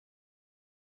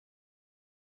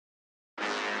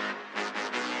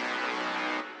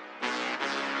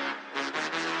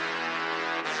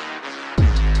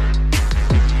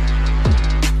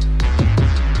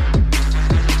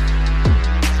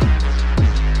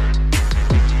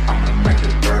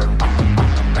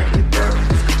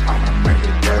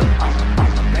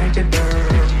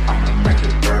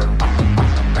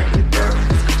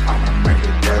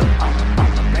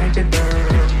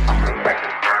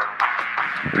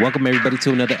Welcome, everybody,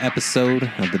 to another episode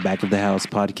of the Back of the House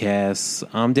podcast.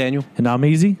 I'm Daniel. And I'm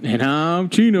Easy. And I'm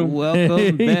Chino.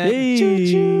 Welcome back.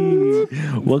 Choo-choo.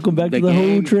 Welcome back to the gang.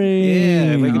 whole train.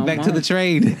 Yeah, welcome back to the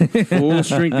trade. Full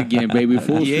strength again, baby.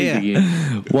 Full strength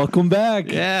again. Welcome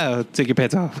back. Yeah, take your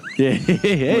pants off. Yeah.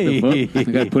 Hey. What the fuck?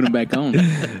 I got to put them back on.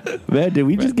 Man, did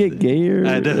we just get gayer?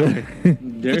 I know.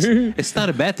 There. It's not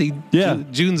a bad thing. Yeah.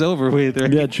 June's over with,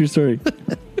 right? Yeah, true story.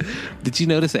 Did you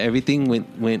notice that everything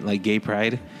went like gay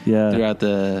pride? Yeah.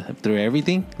 Through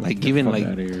everything? Like even Fuck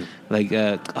like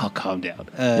outta here. calm down.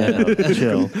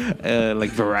 Chill.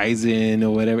 Like Verizon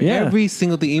or whatever. Yeah. Every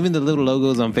single thing, even the little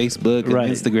logos on Facebook and Right.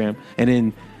 Instagram. And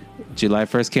then July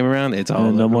 1st came around, it's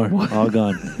all No over. more. All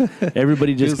gone.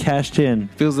 Everybody just Feels- cashed in.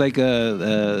 Feels like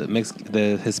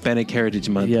the Hispanic Heritage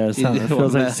Month. Yeah, it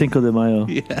feels like Cinco de Mayo.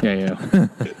 Yeah.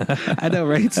 I know,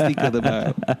 right? Cinco de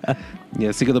Mayo.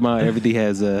 Yeah, Cinco de Mayo, everything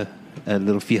has a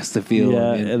little fiesta feel.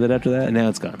 Yeah, and, and then after that, now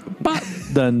it's gone.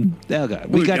 done. Now gone.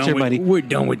 We got your money. We're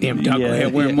done with them taco Yeah,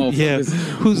 head wearing Yeah. motherfuckers.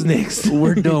 Who's next?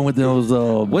 We're done with those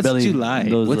What's belly, July?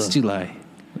 those, What's July?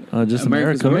 just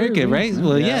America's America. America, right?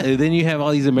 Well, yeah. Then you have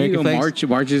all these American flags.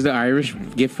 March is the Irish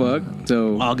get fucked.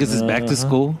 So August is back to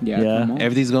school. yeah, Yeah. come on.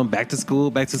 Everything's going back to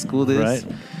school. Back to school. This.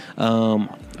 Right.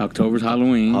 October's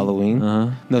Halloween. Halloween.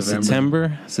 Uh-huh. No,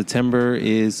 November. September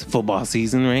is football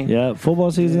season, right? Yeah,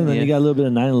 football season. Then Yeah. you got a little bit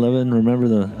of 9/11. Remember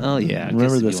the? Oh yeah. I guess Remember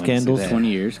if the you wanna say scandals? that. 20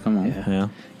 years. Come on. Yeah.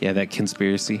 Yeah. That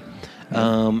conspiracy.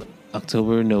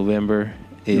 October, November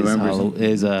is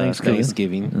November's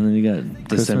Thanksgiving. And then you got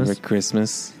December, Christmas.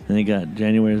 Christmas, And then you got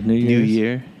January, New New Year's,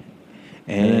 Year,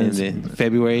 and then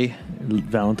February,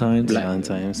 Valentine's.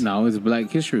 Valentine's. No, it's Black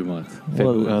History Month.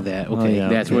 February. Well, Oh, that. oh, Okay. yeah.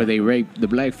 That's where they rape the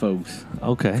black folks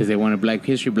Okay. because they wanted Black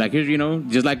History. Black History,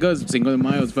 just like us. Cinco de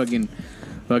Mayo is fucking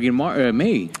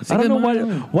May. I don't know why.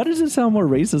 Why does it sound more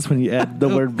racist when you add the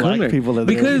word black Color. people in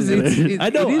there? Because I know. it is I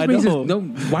know. racist. No,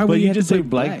 why but would you have just to say put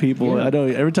black people. Yeah. I know.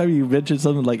 Every time you mention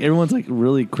something, like everyone's like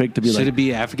really quick to be Should like, it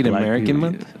be African American people.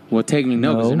 month? Well, technically,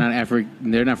 no, because No. they're not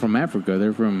They're not from Africa.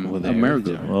 They're from Well, they're America.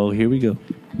 original. "Oh, here we go."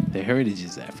 The heritage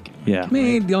is African. Yeah.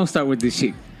 Man, don't start with this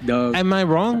shit, dog. Am I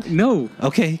wrong? No,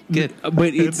 Okay, good.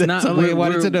 but it's That's not. all I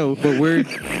wanted to know. But we're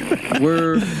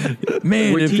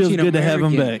Man, we're it feels teaching good to have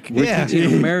him American- back. We're Yeah.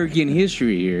 teaching American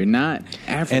history here, not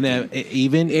African. And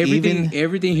even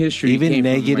everything history. even came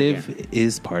from negative America.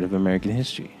 is part of American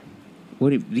history.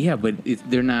 Yeah, but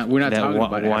they're not. We're not talking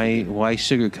about Why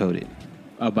sugarcoat it?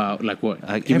 about like what?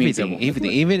 Like Give me an everything.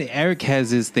 example. Even Eric has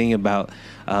this thing about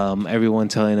everyone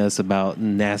telling us about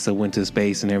NASA went to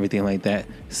space and everything like that.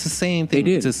 It's the same thing.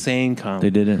 They did. It's the same comment.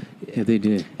 They didn't. Yeah, they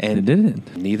did. And They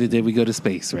didn't. neither did we go to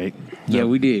space, right? Yeah,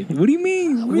 we did. What do you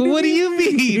mean? What do you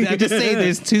mean? I'm just saying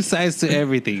there's two sides to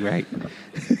everything, right?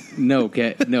 No,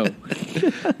 cat. No.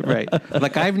 Right.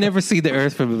 Like I've never seen the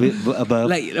Earth from above.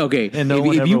 Like, okay, And no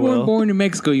one if you ever weren't will. born in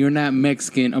Mexico, you're not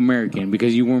Mexican American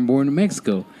because you weren't born in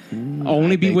Mexico.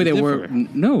 Only beg people to that were differ.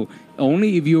 no.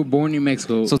 Only if you were born in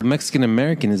Mexico. So Mexican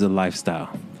American is a lifestyle.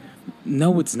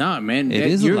 No, it's not, man. It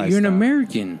is a You're an lifestyle.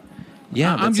 American.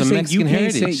 Yeah, I'm that's just a saying Mexican you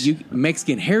can't heritage. say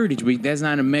Mexican heritage, but that's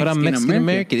not a Mexican But I'm Mexican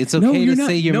American. It's No, okay you're to not.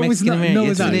 say you're No, it's Mexican not. American. No,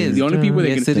 Yes, it's not. it is. The only people that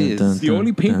Yes, can. it is. The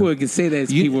only people that can say that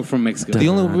is You- people from Mexico. The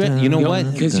only you know what?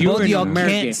 'Cause Both you're of an y'all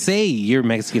American. can't say you're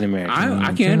Mexican American.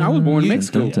 I can. I was born in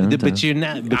Mexico. But you're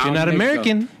not. But you're I'm not Mexico.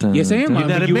 American. Yes, I am. You're I'm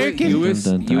not a American? US,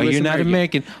 Dun, dun, dun. Oh, US you're not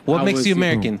American. What I makes was- you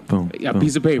American? Boom. A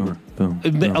piece of paper.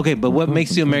 Okay, but what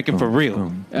makes you American for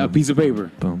real? A piece of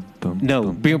paper. Boom. Boom.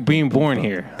 No, being born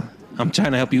here. I'm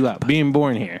trying to help you out. Being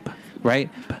born here, right?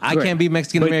 I Right. can't be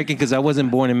Mexican American because I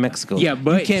wasn't born in Mexico. Yeah,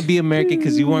 but- you can't be American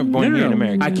because you weren't born here in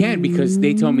America. I can't because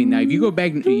they told me now if you go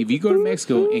to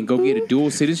Mexico and go get a dual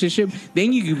citizenship,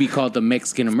 then you can be called the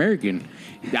Mexican American.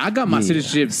 I got my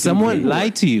citizenship. Someone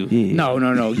lied to you. Yeah.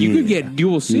 No. You could get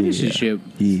dual citizenship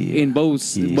Yeah. in both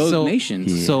So-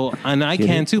 nations. So, and I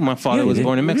can too. My father Yeah, was get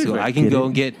born in it. Mexico. Get it. I can Get go it.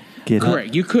 and get. Get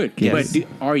Correct, you could, Yes. but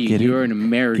are you? Get it. You're an Get it.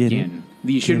 American.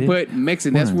 You shouldn't Get it. put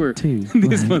Mexican. That's One, where two,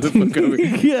 this motherfucker over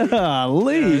here.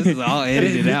 Golly. This is all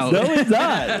edited out. No, it's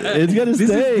not. It's gonna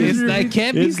stay. It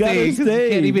can't be It's gotta staying 'cause you stay.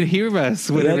 can't even hear us.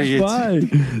 Whatever That's you're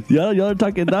fine. Y'all are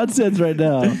talking nonsense right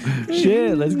now.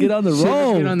 Shit, let's get on the Shit, let's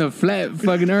roll. get on the flat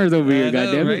fucking earth over here. I know,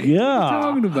 Goddamn it! right? What you Yeah.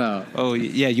 talking about? Oh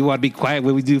yeah, you want to be quiet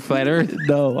when we do flat Earth?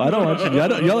 No, I don't want you.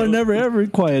 Y'all are never ever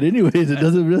quiet. Anyways, it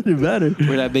doesn't really matter.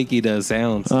 We're not making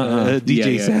sounds, Uh-uh.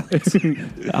 DJ Yeah.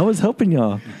 sounds. I was helping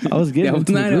y'all. I was getting That was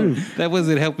into the not groove. That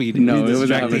wasn't helping. No, it was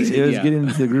distracting. not. It was Yeah. getting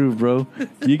into the groove, bro.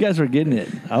 You guys were getting it.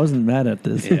 I wasn't mad at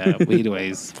this. Yeah. But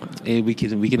anyways, we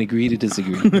can agree to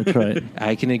disagree. That's right.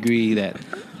 I can agree that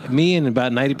me and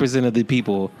about 90% of the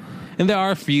people, and there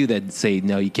are a few that say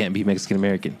no, you can't be Mexican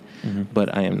American,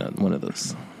 but I am not one of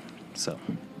those. So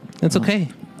it's okay.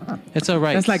 It's all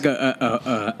right. That's like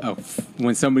a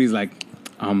when somebody's like,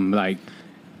 I'm like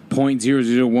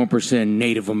 0.001%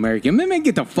 Native American. Man,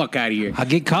 get the fuck out of here. I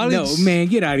get college. No, man,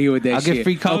 get out of here with that I'll shit. get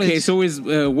free college. Okay, so is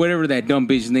whatever that dumb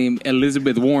bitch named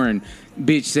Elizabeth Warren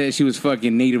bitch said she was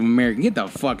fucking Native American. Get the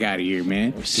fuck out of here,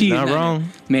 man. She's not wrong.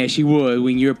 Man, she was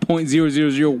when you're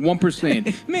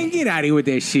 0.0001%. Man, get out of here with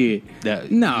that shit.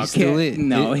 No, still can't.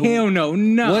 No, hell no,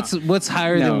 no. What's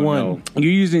higher than one? No.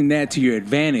 You're using that to your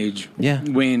advantage. Yeah.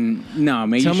 When no,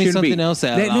 man, Tell you me shouldn't something be. else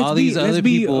that all these other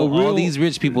people, all these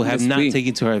rich people have not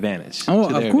taken to our advantage. Oh,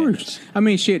 to of their course. advantage. I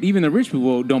mean, shit. Even the rich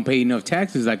people don't pay enough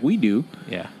taxes like we do.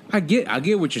 Yeah. I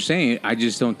get what you're saying. I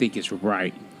just don't think it's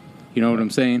right. You know what I'm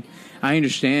saying? I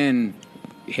understand.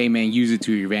 Hey, man, use it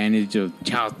to your advantage of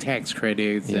child tax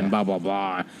credits and blah blah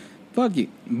blah. Fuck it,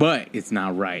 but it's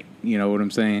not right. You know what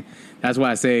I'm saying? That's why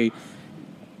I say,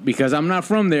 because I'm not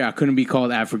from there, I couldn't be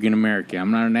called African American. I'm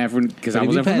not an African because I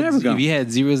wasn't from Africa. If you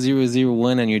had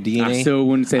 0001 on your DNA, I still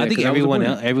wouldn't say that. I think 'cause I was born.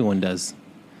 everyone does.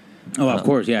 Oh, of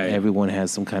course, yeah. Everyone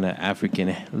has some kind of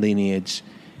African lineage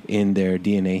in their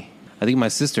DNA. I think my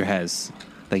sister has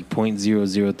like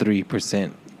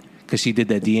 0.003%. Because she did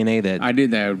that DNA that... I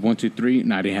did that 1, 2, 3.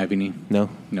 No, I didn't have any. No?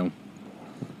 No.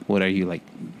 What are you, like,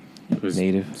 It was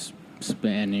Native?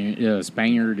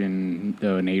 Spaniard and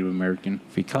Native American.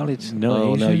 Free college?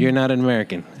 No no, Asian? you're not an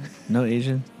American. No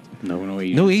Asian. No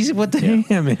Asian. No Asian? What the hell?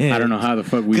 Damn it. I don't know how the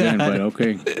fuck we done, but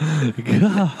okay.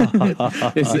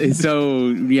 So,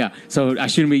 yeah. So, I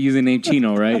shouldn't be using the name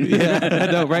Chino, right? Yeah,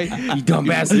 I know, right? You dumb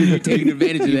bastard. You're taking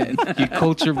advantage of that. You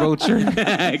culture vulture.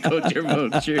 Culture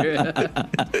vulture.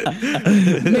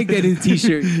 Make that his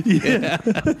t-shirt.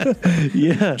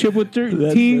 Yeah. Triple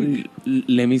 13.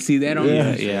 Let me see that on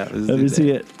Yeah, you. yeah. Let me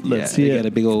see it. Let's see you it. got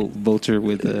a big old vulture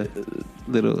with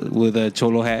a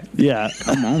cholo hat. Yeah.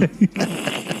 Come on.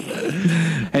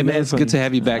 Hey man, it's good to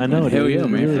have you back. I know, man. Hell dude. yeah,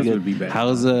 man. Really That's good. would be bad.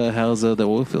 How's the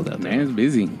oil field out there? Man, it's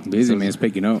busy. Busy, man. It's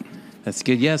picking up. That's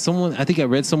good. Yeah, I think I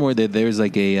read somewhere that there's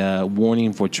like a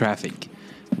warning for traffic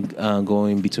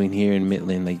going between here and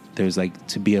Midland. Like there's like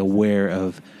to be aware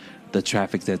of the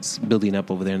traffic that's building up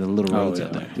over there in the little roads yeah.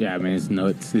 out there. Yeah, man, it's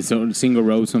nuts. It's a single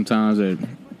road sometimes that,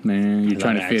 man, you're A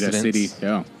trying lot to of fit a city. accidents.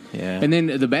 Yeah. Yeah. And then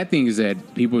the bad thing is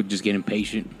that people just get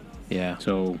impatient. Yeah.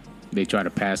 So they try to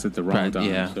pass at the wrong time.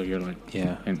 yeah. So you're like,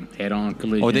 Yeah. and head on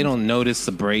collision. Or they don't notice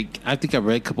the brake. I think I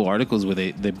read a couple articles where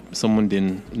they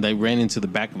ran into the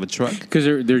back of a truck. Because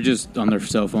they're just on their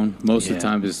cell phone. Most of Yeah. the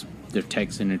time is they're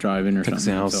texting or driving or Texting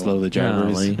something. how So, slow the driver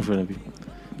is Golly. in front of you.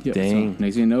 yeah, Dang. So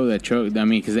next thing you know, that truck, I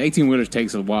mean, because 18-wheelers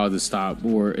takes a while to stop.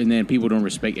 And then people don't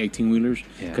respect 18-wheelers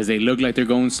Yeah. because they look like they're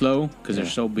going slow because Yeah.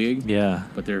 they're so big. Yeah.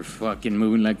 But they're fucking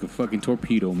moving like a fucking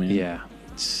torpedo, man. Yeah.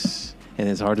 And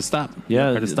it's hard to stop. Yeah.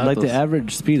 Hard to stop Like those. the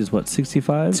average speed is what,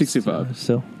 65? 65.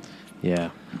 So.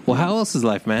 Yeah. Well, how else is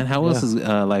life, man? How else is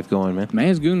life going, man? Man,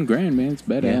 it's good and grand, man. It's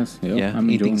badass. Yeah. Yeah. I'm Anything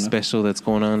enjoying life. special that's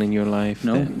going on in your life?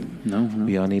 No, that no.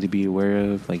 we all need to be aware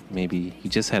of? Like maybe you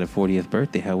just had a 40th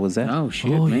birthday. How was that? Oh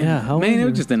shit, Oh, man! yeah, how man, was it it?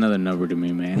 was just another number to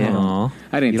me, man. Yeah. Aw.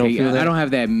 I didn't You don't take. feel that? I don't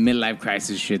have that midlife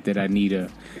crisis shit that I need a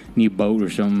new boat or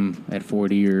something at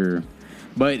 40 or.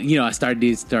 But I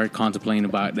started contemplating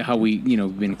about how we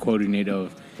been quoting it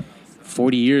of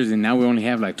 40 years and now we only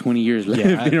have like 20 years left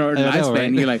in our I know, lifespan. right?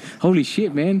 And you're like, holy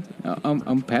shit, man!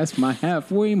 I'm past my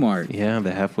halfway mark. Yeah,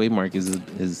 the halfway mark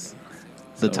is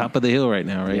the top of the hill right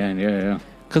now, right? Yeah.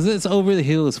 Because it's over the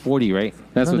hill is 40, right?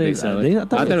 That's No, what they they- said. they- I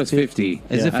thought it was 50.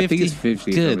 Is it 50? I think it's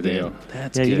 50. Good. over the hill. Then.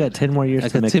 That's Yeah, good. you got 10 more years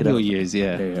like to a make it typical up. years,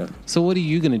 yeah. Yeah. So what are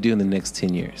you gonna do in the next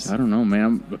 10 years? I don't know, man.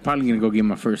 I'm probably gonna go get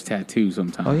my first tattoo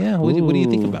sometime. Oh yeah, what do you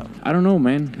think Ooh. about? I don't know,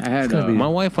 man. I had gonna be- My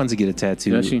wife wants to get a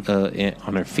tattoo Does she?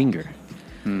 on her finger,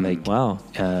 like Wow.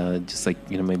 just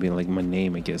like maybe like my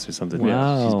name, I guess, or something.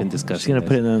 Wow. She's been discussing. She's going to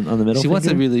put it on the middle She wants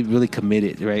to finger? really, really commit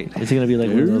it, right? Is it going to be like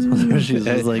one of those ones where she's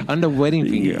just like... on the wedding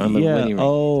finger, on the yeah. wedding ring.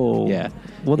 Oh. Yeah.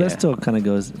 Well, that Yeah. still kind of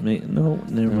goes... No,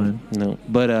 never mind. No,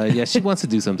 but yeah, she wants to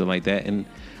do something like that, and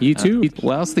You too?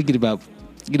 well, I was thinking about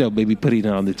maybe putting it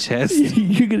on the chest.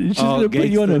 She's gonna put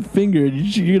you on a finger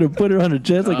and you're gonna put her on her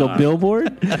chest like a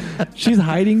billboard. She's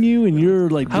hiding you and you're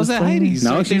like, How's just that playing- hiding?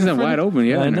 No, Right she's there in not front wide of- open.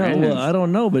 Yeah, I in her know. Well, hands. I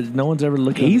don't know, but no one's ever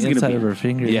looking He's at the gonna inside be- of her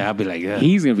finger. Yeah, I'll be like,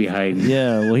 He's gonna be hiding.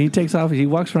 Yeah. Well, he takes off. He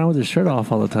walks around with his shirt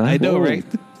off all the time. I know, Whoa. right?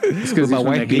 It's because my my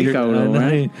wife wife beat her. I know.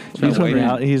 right? He's,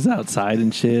 waiting. he's outside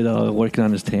and shit, working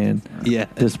on his tan, Yeah.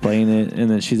 displaying it,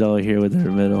 and then she's all here with her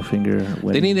middle finger.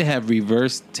 They need to have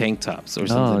reverse tank tops or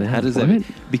something. they How have- does what? that?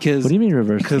 Because What do you mean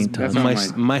reverse Because tank top? That's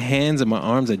not my hands and my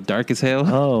arms are dark as hell,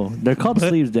 Oh, they're called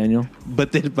sleeves, Daniel.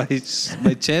 but then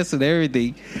my chest and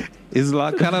everything is a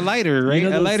lot kind of lighter, right? You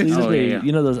know a lighter. those sleeves Oh, yeah.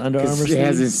 you know those Under Armour It sleeves?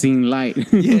 hasn't seen light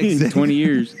Yeah, in exactly. 20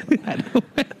 years.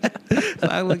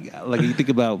 I like you think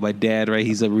about my dad, right?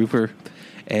 He's a roofer,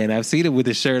 and I've seen him with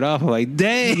his shirt off. I'm like,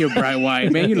 dang, You're bright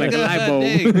white, man. You're like a light bulb.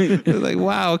 Dang. I was like,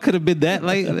 wow, it could have been that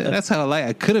light. That's how light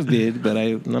I could have been, but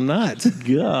I'm not.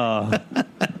 Yeah.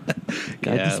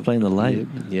 Guy displaying the light.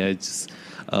 Yeah, it's just.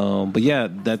 But yeah,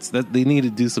 that's that. They need to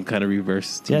do some kind of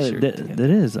reverse Yeah, T-shirt. that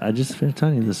is. I just finished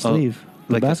telling you the sleeve.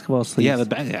 The like basketball sleeve. Yeah, the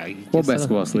back. Yeah, What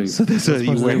basketball sleeves? So that's what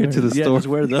you wear it to the yeah, store. just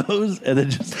wear those and then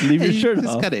just leave your shirt Just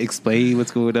off. gotta explain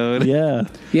what's going on. Yeah.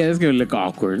 Yeah, it's gonna look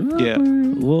awkward. Yeah.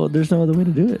 Well, there's no other way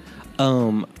to do it.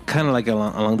 Kind of like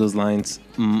along those lines.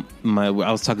 I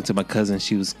was talking to my cousin.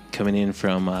 She was coming in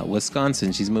from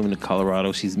Wisconsin. She's moving to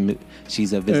Colorado. She's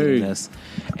visiting us,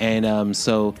 and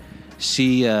so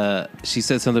she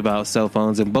said something about cell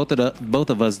phones, and both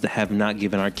of us have not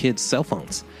given our kids cell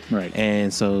phones. Right.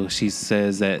 And so she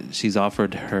says that she's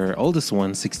offered her oldest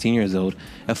one, 16 years old,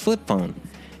 a flip phone.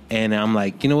 And I'm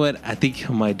like, you know what? I think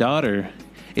my daughter,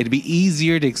 it'd be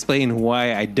easier to explain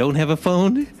why I don't have a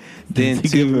phone than to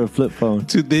give her a flip phone.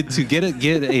 to get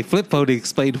a flip phone to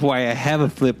explain why I have a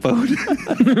flip phone.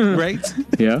 Right?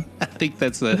 Yeah. I think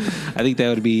that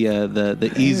would be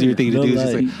the easier thing to No do. Is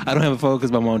just lie. like, I don't have a phone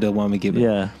because my mom doesn't want me to give it.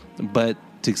 Yeah. But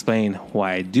to explain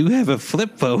why I do have a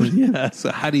flip phone. Yeah.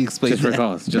 So how do you explain Just for that?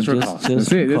 calls. Just for Just- calls. just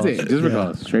That's it. for That's calls. it. Just for Yeah.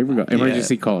 calls. Straight for calls.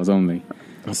 Emergency calls only.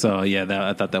 So yeah,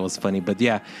 I thought that was funny. But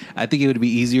yeah, I think it would be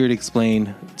easier to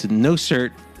explain to no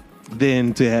shirt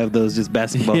than to have those just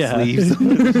basketball Yeah. sleeves.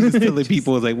 Just telling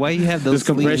people like, why you have those Just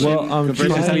compression. sleeves? Well, I'm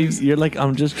Compression trying. sleeves. You're like,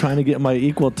 I'm just trying to get my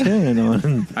equal 10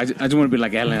 on. I just want to be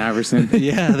like Allen Iverson.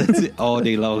 Yeah, that's it all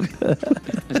day long. I just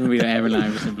want to be like Allen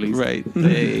Iverson, please. Right.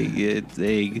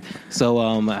 Dang. So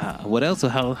what else? So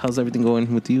how's everything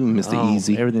going with you, Mr.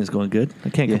 Easy? Everything's going good. I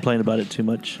can't Yeah. complain about it too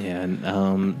much. Yeah,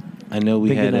 and, I know we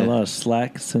Been had getting a lot of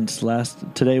slack since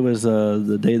today was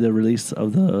the day of the release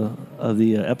of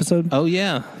the episode. Oh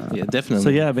yeah, definitely. So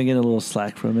yeah, I've been getting a little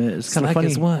slack from it. It's kind of Slack funny.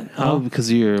 is what? Huh? Oh,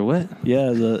 because you're what?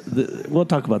 Yeah, we'll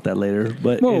talk about that later.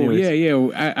 But Whoa, anyways.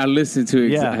 yeah. I listened to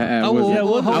it. Yeah. I Oh, wasn't- yeah,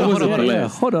 well, I hold wasn't on, on the yeah,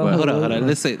 list. hold on, but- Hold on.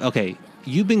 Let's say okay.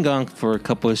 You've been gone for a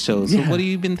couple of shows. Yeah. So what have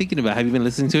you been thinking about? Have you been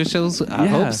listening to his shows? I Yeah,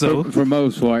 hope so. For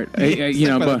most part, you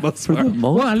know, For the but most For the part.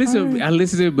 most well, I listen part.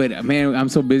 to it, but man, I'm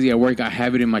so busy at work. I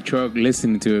have it in my truck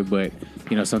listening to it, but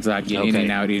you know, sometimes I get in Okay.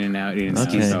 and out.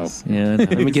 Okay. So Yeah.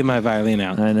 Let me get my violin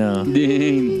out. I know.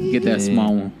 dang, get that Yeah.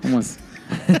 small one.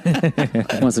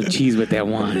 I want some cheese with that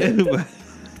wine.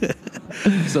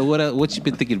 So what you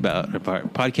been thinking about our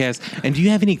podcast? And do you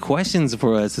have any questions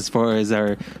for us as far as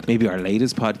our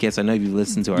latest podcast? I know you've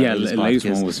listened to our Yeah, latest latest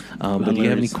podcast. one was but do you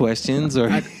have any hilarious. questions or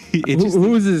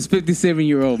Who is this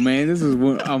 57-year-old man? This is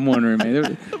what I'm wondering,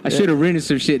 man. I should have written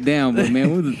some shit down, but man,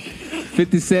 who's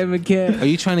 57 cat? Are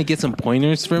you trying to get some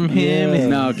pointers from him? Yeah.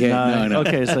 No, okay, no.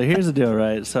 Okay, so here's the deal,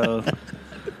 right? So,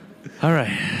 all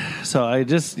right. So I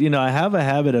just, I have a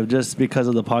habit of just because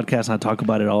of the podcast, and I talk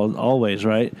about it always,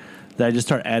 right? That I just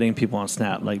start adding people on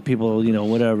Snap, like people,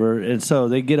 whatever. And so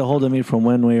they get a hold of me from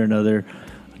one way or another.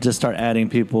 Just start adding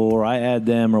people, or I add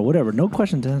them, or whatever. No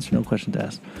question to answer, no question to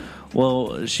ask.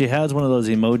 Well, she has one of those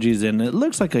emojis, and it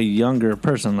looks like a younger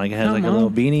person. Like it has like a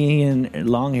little beanie and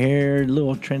long hair,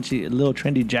 little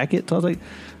trendy jacket. So I was like,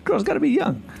 "Girl's got to be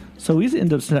young." So we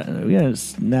end up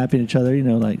snapping each other,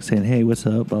 like saying, "Hey, what's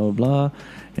up?" Blah blah blah,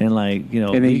 and like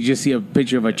And then you just see a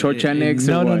picture of a chocha next.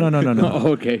 No. Oh,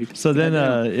 okay. So then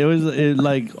it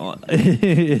like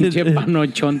Che pano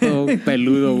chonto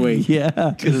peludo, güey.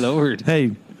 yeah. Good Lord.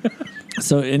 Hey.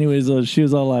 So, anyways, she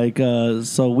was all like,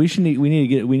 "So we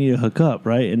need to hook up,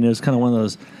 right?" And it was kind of one of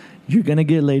those, "You're gonna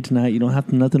get laid tonight. You don't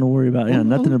have nothing to worry about.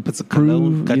 Nothing to Puts a prove.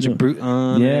 cologne, got you your know. brute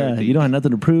on. Yeah, you don't have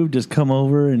nothing to prove. Just come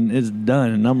over and it's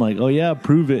done." And I'm like, "Oh yeah,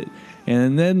 prove it."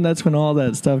 And then that's when all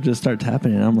that stuff just starts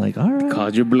happening. And I'm like, "All right."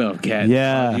 Called your bluff, cat.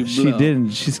 Yeah, Called your she bluff. didn't.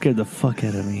 She scared the fuck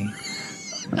out of me.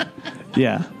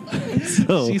 Yeah.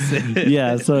 So She said-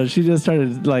 yeah, so she just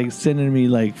started like sending me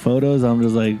like photos. I'm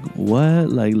just like, what?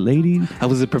 Like, lady, I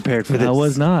wasn't prepared for this. I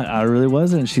was not. I really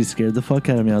wasn't. She scared the fuck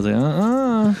out of me. I was like,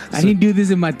 I didn't do this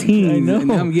in my teens. I know. And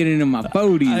now I'm getting in my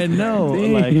 40s. I know.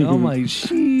 Dang. Like, I'm like,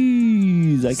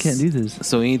 jeez, I can't do this.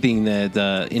 So anything that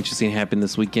interesting happened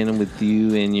this weekend with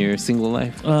you and your single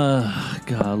life?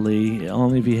 Golly,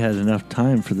 only if he had enough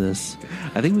time for this.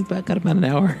 I think we've got about an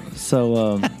hour.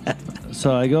 So,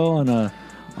 so I go on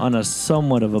a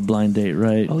somewhat of a blind date,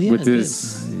 right? Oh yeah, With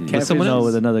this with someone No, else.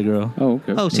 with another girl. Oh,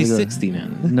 okay. Oh, she's Neither. 60 now.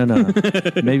 No,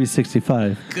 maybe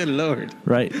 65. Good Lord.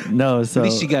 Right? No, so At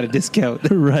least she got a discount.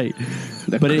 right.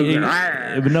 But but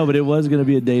it was going to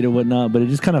be a date or whatnot, but it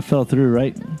just kind of fell through,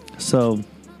 right? So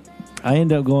I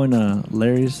end up going to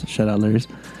Larry's. Shout out Larry's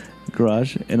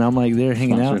garage, and I'm like there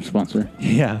hanging out. Sponsor.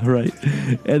 Yeah, right.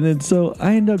 And then so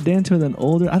I end up dancing with an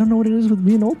older. I don't know what it is with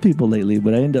me and old people lately,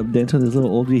 but I end up dancing with this little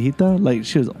old viejita. Like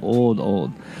she was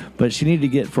old, but she needed to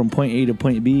get from point A to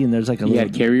point B, and there's like a You little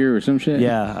had carrier or some shit.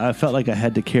 Yeah, I felt like I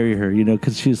had to carry her,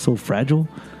 because she was so fragile.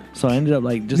 So I ended up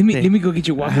like just. Let me go get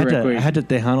your walker right quick. I had to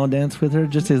Tejano dance with her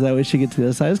just as that way she get to the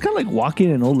other side. It's kind of like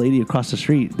walking an old lady across the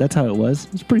street. That's how it was.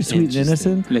 It's pretty sweet and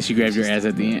innocent. Unless you grabbed your ass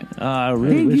at the end. I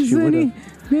really Thank wish you, she would Sonny. have.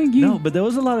 Thank you. No, but there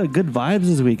was a lot of good vibes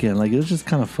this weekend. Like it was just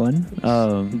kind of fun.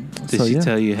 Did she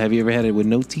tell you? Have you ever had it with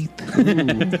no teeth?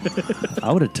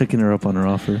 I would have taken her up on her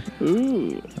offer.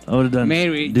 Ooh. I would have done.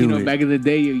 Man, back in the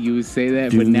day you would say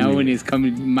that, but now when it's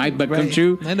might come Right.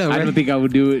 true, I know, I right? don't think I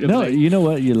would do it. I'm No, like, you know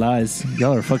what? You lies.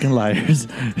 Y'all are fucking liars.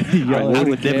 I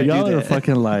would never do Y'all are that.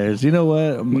 fucking liars. You know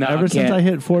what? No, Ever since Cat. I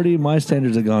hit 40, my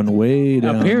standards have gone way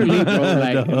down. apparently, bro,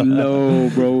 like low,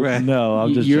 bro. Right. No,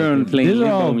 I'm just. You're on joking. playing These are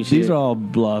limbo all and shit. these are all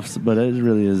bluffs, but it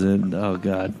really isn't. Oh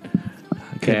God,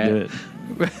 I Cat. can't do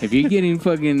it. If you're getting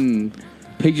fucking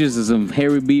pictures of some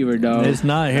hairy beaver, dog, It's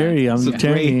not Harry. I'm Some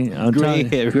telling you. I'm gray telling you.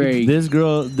 hair. great. This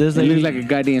girl, this It lady. looks like a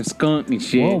goddamn skunk and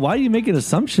shit. Whoa, why are you making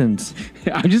assumptions?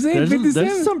 I'm just saying, There's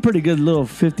 57. some pretty good little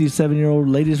 57-year-old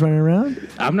ladies running around.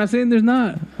 I'm not saying there's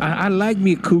not. I like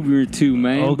me a cougar too,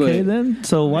 man. Okay, but, then.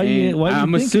 So why man, you? Why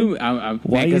I'm you thinking? assuming.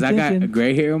 Why you Because I got thinking? a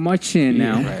gray hair on my chin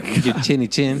now. Right, with your chinny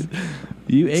chin.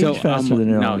 You age So faster than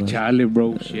her. no, Charlie,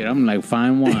 bro. Shit, I'm like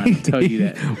fine wine. I'll tell you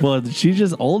that. Well, she's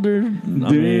just older. I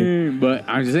mean, But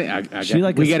I'm just saying, she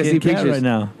like we a got to skin see cat pictures right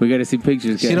now. We got to see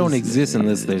pictures. She guys. don't exist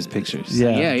unless there's pictures.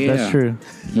 Yeah, Yeah. that's true.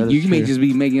 That is You may true. just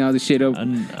be making all this shit up.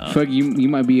 Fuck you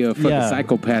might be a fucking yeah,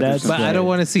 psychopath or that's- something. But I don't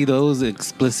want to see those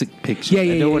explicit pictures. Yeah,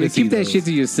 I don't want to see keep that those. shit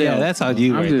to yourself. Yeah, that's how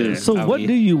you I'm right just- there. So I what mean,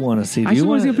 do you want to see? I Do you just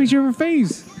want to see a wanna- picture of her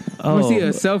face. I want to see Oh.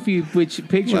 a selfie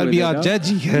picture. Wanna with be her, all dog.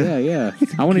 judgy. Yeah.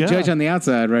 I want to Yeah. judge on the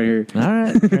outside right here. All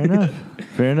right, fair enough.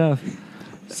 Fair enough.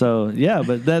 So yeah,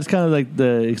 but that's kind of like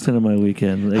the extent of my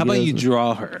weekend. Like, How about it you was-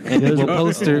 draw her? And was- we'll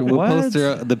post her. We'll What? post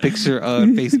her the picture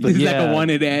on Facebook. It's like a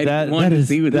wanted ad. Wanted to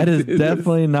see what that this is is.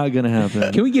 definitely not going to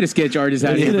happen. Can we get a sketch artist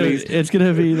out It's here, gonna, please? it's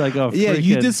gonna be like a Yeah,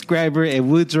 you freaking- describe her and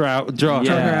we'll draw Check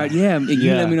her. her out. Yeah, you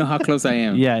Yeah. let me know how close I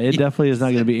am. Yeah, it definitely is not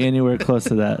going to be anywhere close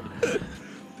to that.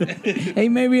 Hey,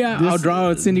 maybe I'll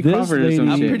draw Cindy this Crawford or some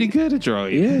lady- I'm shit. pretty good at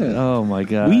drawing. Yeah. Oh my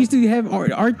god. We used to have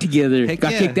art together. Heck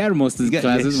Got yeah. kicked out of most of the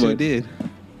classes. Sure but did.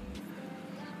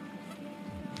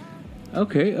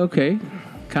 Okay.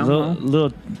 Come on.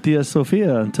 little Tia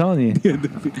Sophia, I'm telling you.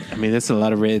 I mean, that's a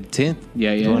lot of red tint.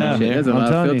 Yeah. Going on there. That's a I'm lot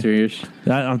of telling you. filter-ish.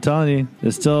 I'm telling you,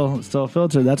 it's still a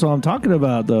filter. That's what I'm talking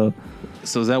about, though.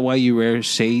 So is that why you wear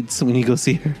shades when you go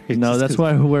see her? It's No, just that's 'cause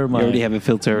why I wear my. you already have a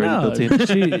filter already built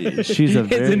in. she's a It's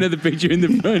very. another picture in the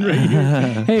front right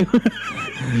here. Hey,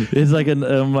 It's like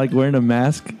I'm like wearing a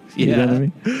mask. You know Yeah. what I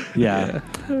mean? Yeah.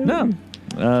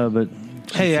 No. But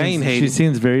Hey, I ain't she hating.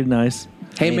 seems very nice.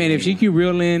 hey, man, if she could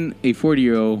reel in a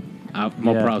 40-year-old,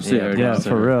 more Yeah. props to her. Yeah, dog.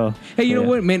 for real. Hey, you know Yeah.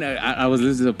 what, man? I was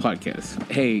listening to a podcast.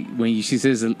 Hey, when she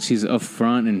says she's up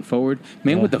front and forward,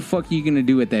 man, Yeah. what the fuck are you gonna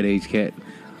do at that age, Cat?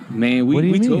 Man, What do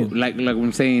you we mean? told, like what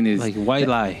I'm saying is, Like, why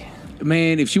lie?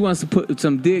 man, if she wants to put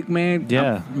some dick, man,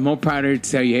 Yeah. I'm more proud of her to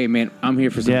tell you, hey, man, I'm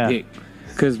here for some Yeah. dick.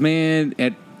 Because, man,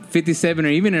 at 57 or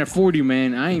even at 40,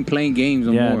 man, I ain't playing games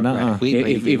no Yeah, more. nuh-uh. We ain't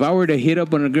playing If games. I were to hit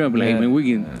up on a girl, I'd be like, Yeah. hey,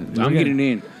 man, I'm getting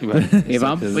in. Right.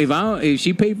 If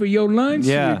she paid for your lunch,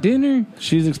 Yeah. your dinner,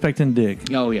 She's expecting dick.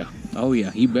 oh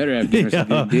yeah, you better have dinner so Yeah.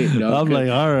 good dick, dog. I'm like,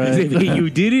 all right. 'Cause if you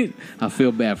did it, I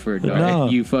feel bad for her, dog. No,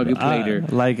 You fucking played her.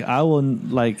 Like I will.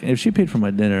 Like if she paid for my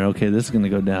dinner, okay, this is gonna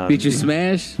go down. Did you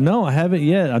smash? No, I haven't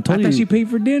yet. I I told you. thought she paid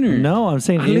for dinner. No, I'm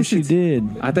saying I if she listened- did.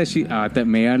 I thought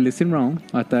may I listen wrong?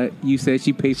 I thought you said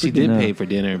she paid for She dinner. did No. pay for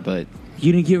dinner, but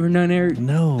You didn't give her none, Eric.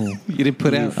 No, you didn't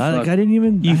put out. I didn't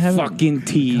even. You I haven't- fucking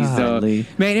tease, dog. Golly.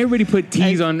 Man, everybody put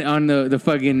tease on the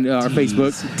fucking our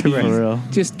Facebook. For real.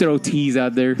 Just throw tease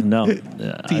out there. No,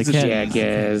 I Tease a can't.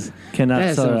 Jackass. Cannot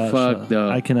That's sell her some out. fucked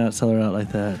up. I cannot sell her out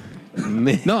like that.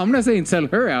 No, I'm not saying sell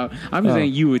her out. I'm just Oh.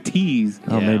 saying you a tease.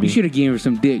 Oh, Yeah. maybe. You should have given her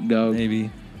some dick, dog.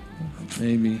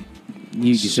 Maybe.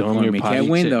 You Show 'em disappointed your me. potty Cat,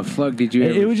 when cheek. the fuck did you?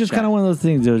 It ever was just shop? kind of one of those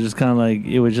things. It was just kind of like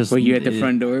it was just. Were you at the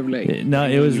front door? Like, No,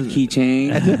 it was- your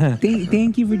keychain.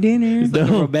 thank you for dinner. Like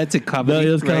a No. romantic No, comedy.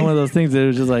 it was kind of right? one of those things that it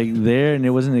was just like there, and it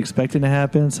wasn't expecting to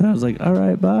happen. So I was like, "All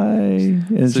right, bye."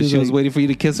 And So she was like, waiting for you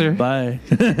to kiss her. Bye.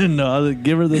 No, I was like,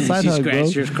 give her the side She hug, bro.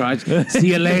 scratched your crotch. See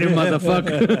you later,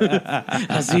 motherfucker.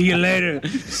 I'll see you later.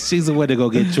 She's the one to go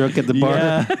get drunk at the bar.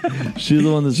 Yeah, she's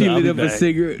the one that's. She I'll lit be up a back.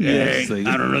 cigarette. Yeah, Hey, it's like-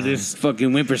 I don't know. This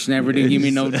fucking whippersnapper didn't give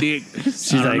me no dick.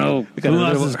 She's I don't like, know. Got Who her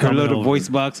else little, is her coming little over? voice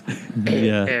box.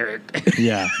 Yeah, Eric.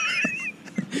 yeah.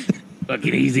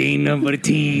 Fucking easy ain't nothing but a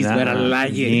tease, but I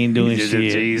like it. He ain't doing He's just a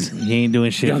shit. tease. He ain't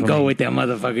doing shit. Don't for go me. with that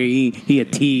motherfucker. He a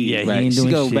tease. Yeah, he Right. ain't She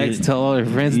doing go back shit. to tell all her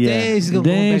friends. Yeah. Dang, she's gonna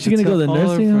Dang, go back she's gonna to go to tell the all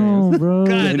her nursing home, friends. bro.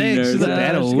 God dang, she's She's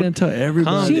that She's old. gonna tell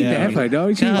everybody. She ain't Yeah. that far,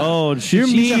 dog. She, Oh, You're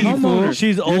she's mean, a fool.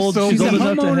 She's old. so She's mean. old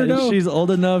enough She's a homeowner, to. though. She's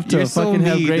old enough to You're so fucking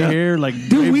have mean, gray dog. hair like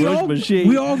Dude, Ray we Bush, all but she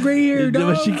we all gray hair, but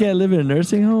dog. she can't live in a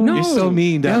nursing home. No, You're so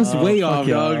mean, dog. That's way fuck off,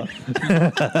 y'all. dog.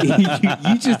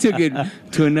 you just took it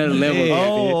to another level. Yeah.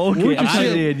 Oh, okay. Where's the I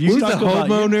shit? did. You Where's the talk about-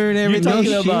 homeowner and You're everything?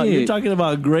 talking No about. shit. You're talking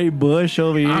about Gray Bush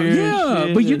over here. and Yeah,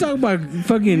 shit. but you talking about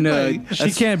fucking.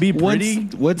 She can't be pretty.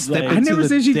 One step Like- I never into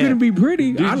said the she depth. couldn't be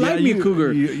pretty. Dude, I like yeah, me a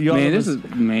cougar. you Man, almost- this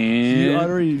is man. You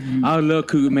already. I love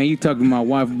cougar. Man, you talking to my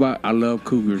wife about? I love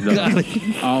cougars. Dog.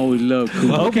 I always love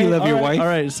cougars. Okay, love your all right, wife. All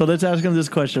right, so let's ask him this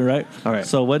question, right? All right.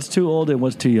 So what's too old and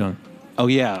what's too young? Oh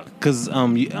yeah, because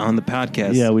on the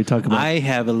podcast, Yeah, we talk about- I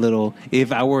have a little.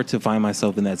 If I were to find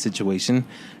myself in that situation,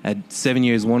 at 7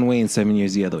 years one way and 7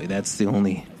 years the other way, that's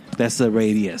the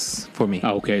radius for me.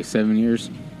 Oh, okay, 7 years.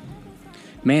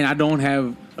 Man, I don't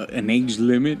have an age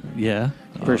limit Yeah.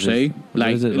 per se. What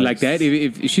Like is it, like that.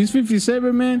 If she's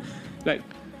 57, man, like,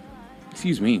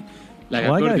 excuse me. Like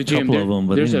Well, I I go got to the a gym. couple of them,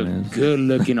 but there's anyways. a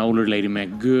good-looking older lady,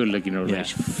 man. Good-looking older Yeah. lady.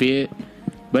 She's fit.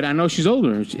 But I know she's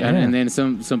older, Yeah. and then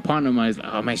some partner of mine is,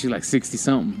 oh man, she's like 60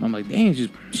 something. I'm like, damn,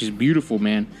 she's beautiful,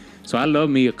 man. So I love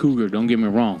me a cougar. Don't get me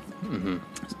wrong. Mm-hmm.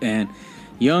 And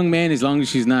young man, as long as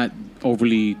she's not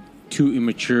overly too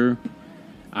immature,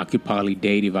 I could probably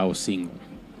date if I was single.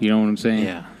 You know what I'm saying?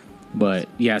 Yeah. But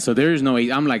yeah, so there is no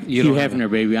age. I'm like You Hugh don't have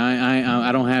Hefner, baby. I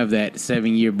don't have that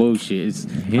 7 year bullshit.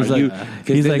 He's like-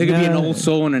 because there could be an nah. old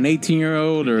soul and an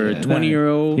 18-year-old or a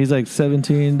 20-year-old. He's like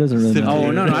 17. Doesn't really matter.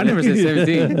 Oh no, I never said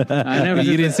 17. I never.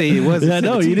 You said didn't say it was. Yeah,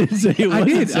 no, you didn't say it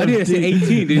was. I did say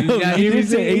 18. Did you No, not you hear me did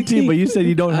say say 18, but you said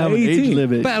you don't have an age 18.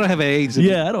 limit. But I don't have an age.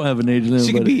 limit. Yeah, I don't have an age limit.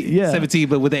 She could but be yeah. 17,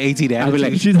 but with the 18 I'll be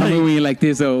like, attitude. She's tell me like- when you like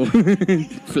this, oh,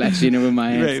 flashing it with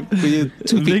my ass. Right. When you're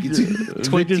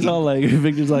Victor's all like,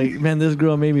 Victor's like, man, this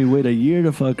girl made me wait a year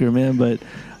to fuck her, man, but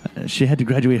she had to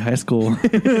graduate high school.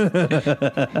 If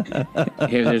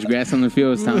there's grass on the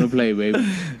field, it's time to play, baby.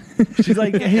 She's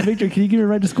like, hey, Victor, can you give me a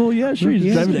ride to school? Yeah, sure.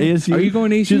 He's driving to ASU. Are you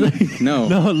going to She's ASU? like, No.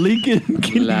 no, Lincoln.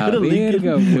 Can you La go to Lincoln?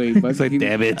 verga, güey. It's like,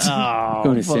 damn it. Oh,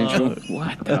 Going to fuck. Central.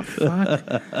 What the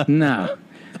fuck? Nah.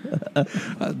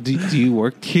 Do you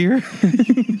work here?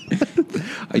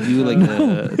 Are you like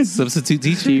a substitute Do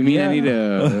teacher? you mean I need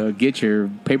to get your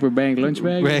paper bag lunch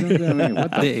bag? Right. Or something? I mean,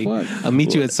 what the Hey, fuck? I'll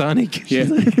meet you at Sonic. Yeah.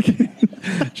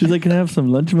 She's like, can I have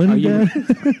some lunch money, Are you-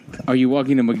 Dad? Are you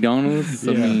walking to McDonald's?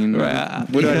 I Yeah. mean, Right.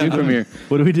 what do I do Yeah. from here?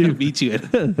 What do we do? I'll meet you at.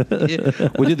 Yeah.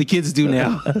 What do the kids do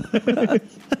now? You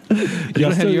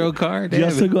don't have your own car? Do y'all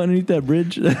Damn still it. go underneath that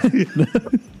bridge?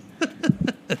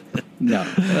 No.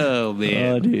 Oh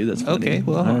man. Oh, dude, that's funny. Okay,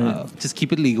 well, All right. just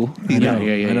keep it legal. I You know, know,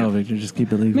 yeah, I know, yeah. Victor. Just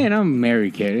keep it legal. Man, I'm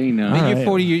married, kid. You know. All right. you're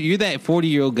 40. You're that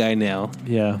 40-year-old guy now.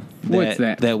 yeah. What's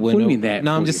that? That What went do you mean over- that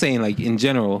No, I'm 40? just saying, like in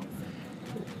general,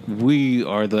 we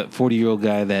are the 40-year-old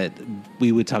guy that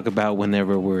we would talk about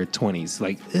whenever we're 20s.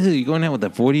 Like, you going out with a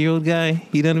 40-year-old guy?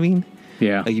 You know what I mean?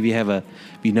 Yeah. Like if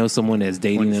you know someone that's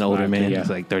dating an older 25, man yeah.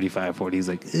 who's like 35, 40, he's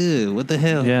like, ew, what the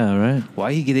hell? Yeah, right. Why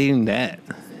are you dating that?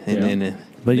 And Yeah. then,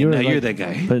 But you're like, you're that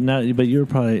guy. But you were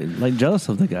probably like jealous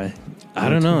of the guy. I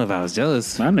don't know if I was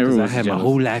jealous. I never 'cause was I had my jealous.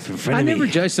 whole life in front I of me. never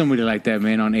judged somebody like that,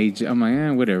 man, on age. I'm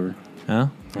like, whatever. Huh?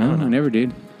 I never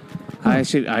did. I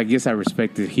guess I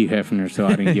respected Hugh Hefner, so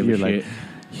I didn't give a You're shit. like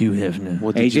Hugh Hefner.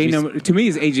 What did you AJ res- number to me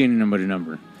is AJ number to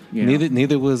number. You know?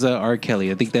 Neither was R.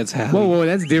 Kelly. I think that's how Whoa,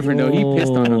 that's different though. He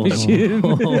pissed on him and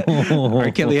shit.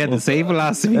 R. Kelly had the same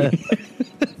philosophy.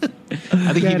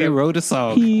 I think he Gotta- wrote a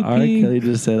song. R. Kelly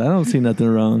just said, I don't see nothing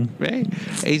wrong. Right,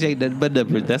 AJ, but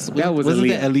that's That was wasn't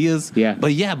Aaliyah. that Aaliyah's? Yeah.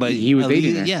 but He was Aaliyah-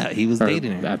 dating her. Yeah, he was Or,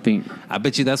 dating her. I think I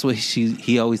bet you that's what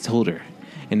he always told her,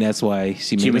 and that's why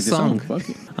she made a made the song. Fuck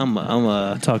it. I'm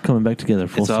a. It's all coming back together.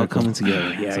 Full It's all circle. coming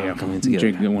together. It's all coming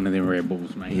together. Drink one of them Red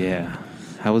Bulls, man. Yeah.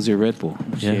 How was your Red Bull?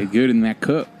 Yeah. Shit, good in that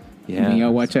cup. Yeah. Man,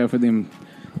 y'all watch out for them.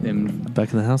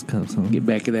 Back in the house cups. Huh? Get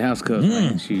back to the house cups,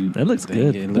 man. Shoot. That looks Dang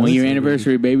good. it. 1 year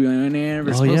anniversary, baby. 1 year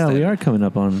anniversary. Oh yeah, supposed we to- are coming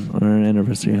up on our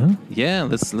anniversary, huh? Yeah,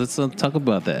 let's talk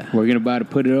about that. We're about to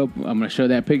put it up. I'm gonna show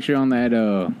that picture on that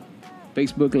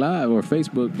Facebook Live or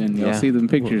Facebook, and y'all Yeah. see them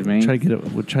pictures, man. Try to get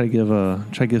it. We'll try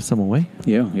to give some away.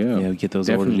 Yeah. Yeah, we get those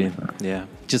Definitely. ordered in. Yeah,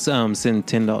 just send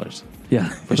 $10 Yeah,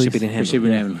 for please. shipping and For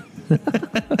handling. shipping and handling.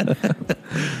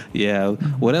 Yeah.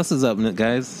 What else is up,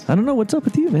 guys? I don't know what's up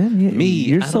with you, man. Me,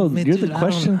 you're I so don't- you're dude, the I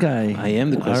question don't- guy. I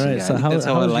am the question All right, guy. so I think that's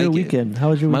how I how was like your it. weekend? How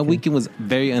was your My weekend? weekend was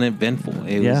very uneventful.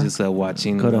 It Yeah? was just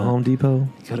watching. Go to Home Depot.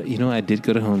 I did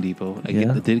go to Home Depot. I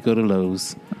Yeah? did go to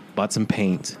Lowe's. bought some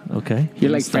paint. Okay.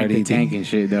 You're like Frank the Started Tank eating. and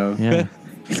shit, though. Yeah.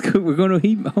 We're going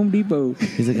to Home Depot.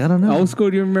 He's like, I don't know. Old school.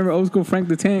 Do you remember old school Frank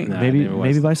the Tank? Nah. maybe never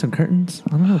watched buy some curtains.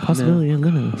 I don't know. Possibility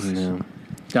limitless. No.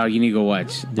 Dog, you need to go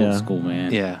watch Yeah. Old School,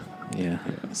 man. Yeah.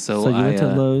 So, So you I went to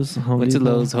Lowe's, Home went Depot?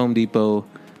 to Lowe's, Home Depot.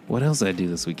 What else did I do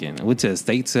this weekend? I went to a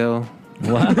estate sale.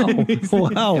 Wow.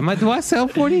 Wow. Do I sell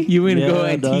 40? You went to go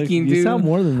Yeah, dog. antiquing, You dude? sound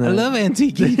more than that. I love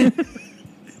antiquing.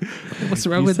 What's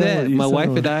wrong You with sound- that? you My sound- wife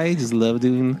and I just love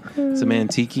doing some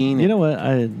antiquing. You know what?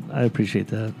 I appreciate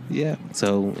that. Yeah.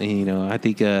 So, I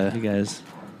think You guys,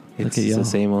 it's at y'all. the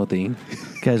same old thing. you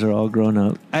guys are all grown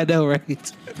up. I know, right?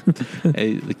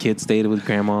 Hey, the kids stayed with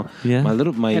grandma. Yeah. My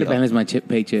I had to balance my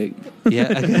paycheck.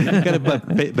 yeah, I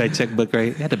got my checkbook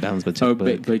right. I had to balance my Oh,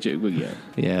 checkbook. paycheck, but yeah.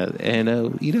 Yeah, and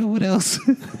you know what else?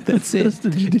 That's it. else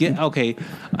did you do? Okay,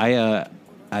 I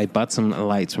bought some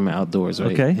lights from outdoors,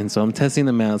 right? Okay. And so I'm testing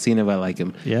them out, seeing if I like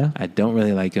them. Yeah. I don't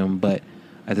really like them, but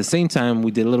at the same time,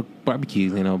 we did a little barbecue.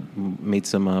 Made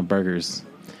some burgers,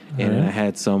 and Alright. I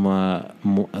had some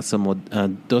Dos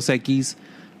Equis,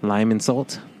 lime and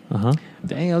salt. Uh-huh.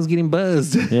 Dang, I was getting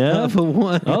buzzed. Yeah. for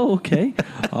one. Oh, okay.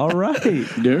 All right. Hey,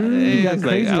 got I was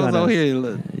crazy I was on out us. here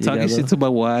talking got shit a- to my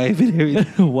wife and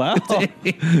everything. Wow.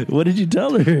 What did you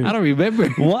tell her? I don't remember.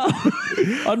 Wow.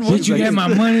 On Did what you get my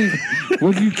money?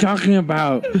 What are you talking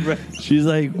about? She's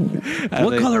like, I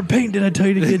what like- color paint did I tell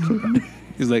you to get?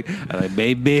 He's like, I'm like,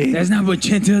 baby. That's not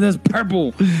magenta. That's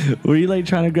purple. Were you like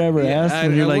trying to grab her Yeah, ass?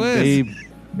 And you're I like, was.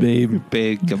 babe.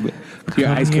 Big. Your Come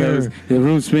eyes closed. here. The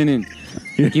room's spinning.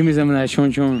 Give me some of that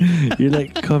shon shon. You're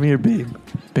like, come here, babe.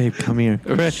 Babe, come here.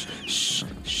 Right. Shh.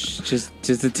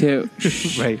 Just a tip.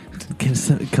 Shh. Right.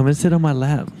 Come and sit on my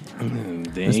lap.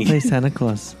 Let's Dang. play Santa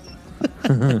Claus.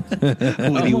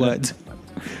 What do you want?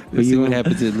 Let's see what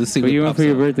happens. Let's see What do you want for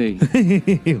your pops birthday?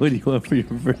 What do you want for your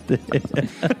birthday?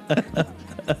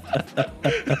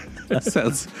 up.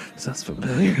 Sounds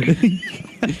familiar.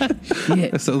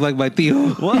 Shit. That sounds like my Theo.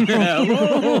 Whoa,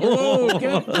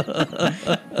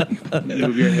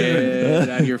 Move your head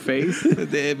out of your face.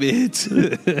 Damn it.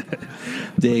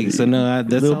 Dang. So no,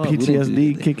 that's Little all. We didn't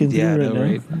PTSD do- kicking Yeah, I through know,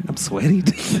 right right? now. I'm sweating.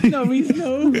 No,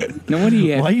 no wonder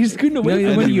you have. Why are you scooting No, away no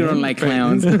from wonder me, you don't man? like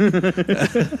clowns.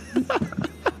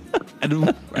 I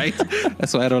don't, right?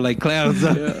 That's why I don't like clowns.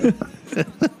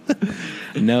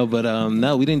 No, but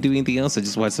no, we didn't do anything else. I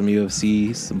just watched some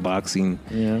UFC, some boxing,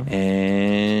 Yeah.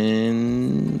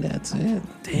 and that's it.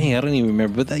 Dang, I don't even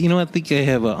remember. But I think I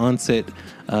have an onset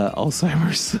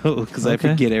Alzheimer's, so because I Okay.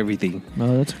 forget everything.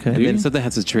 No, that's okay. And then something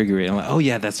has to trigger it. I'm like, oh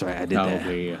yeah, that's right, I did that.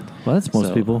 yeah. Well, that's most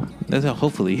So, people. That's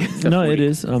hopefully. No, it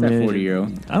is. I That mean,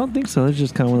 40-year-old. I don't think so. It's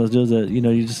just kind of one of those deals that you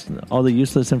just all the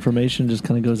useless information just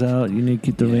kind of goes out. You need to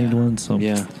keep the range ones. So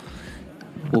Yeah.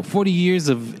 Well, 40 years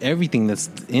of everything that's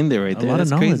in there right a there. lot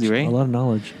That's of knowledge. crazy, right? A lot of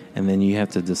knowledge. And then you have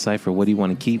to decipher what do you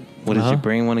want to keep? What does Uh-huh. your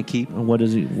brain want to keep? And what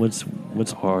is it? What's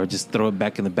Or just throw it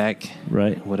back in the back,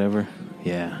 right? whatever.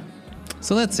 Yeah.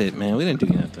 So that's it, man. We didn't do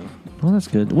nothing. Well, that's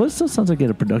good. Well, it still sounds like you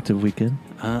had a productive weekend.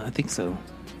 I think so.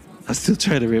 I still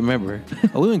try to remember.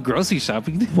 Oh, we went grocery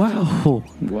shopping. Wow.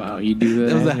 Wow, you do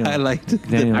That was that? a highlight.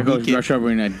 Daniel. I go Weekend. grocery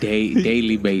shopping on a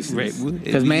daily basis. Right.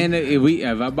 Because man,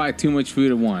 if I buy too much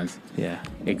food at once, Yeah.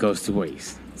 it goes to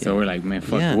waste. So Yeah. we're like, man,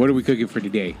 fuck. Yeah. It. What are we cooking for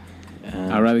today?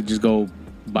 I'd rather just go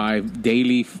buy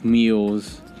daily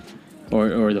meals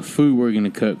or the food we're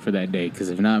gonna cook for that day. Because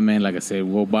if not, man, like I said,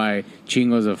 we'll buy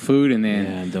chingos of food and then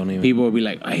Yeah, don't even- people will be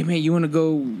like, hey man, you want to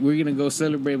go? We're gonna go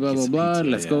celebrate, blah blah Get some blah. pizza,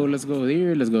 Let's yeah. go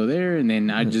here, let's go there, and then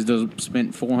I just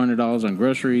spent $400 on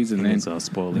groceries, and then It's all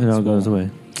spoiled. It all goes away.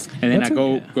 and then That's I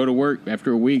okay. go to work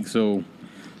after a week. So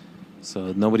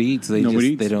So nobody eats.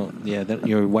 Nobody They eats. don't. Yeah.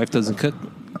 Your wife doesn't cook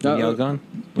when y'all gone.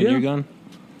 When yeah. you're gone.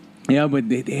 yeah, but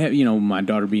they have my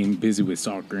daughter being busy with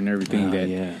soccer and everything. Oh, that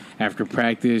yeah. after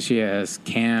practice she has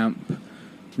camp,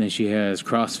 then she has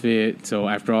CrossFit. So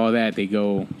after all that, she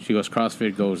goes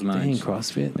CrossFit, goes lunch. Dang,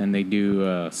 CrossFit. Then they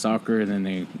do soccer, and then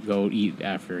they go eat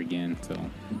after again.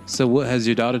 So what has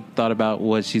your daughter thought about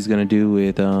what she's gonna do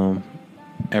with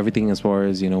everything as far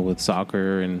as with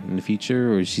soccer and in the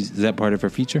future, or is that part of her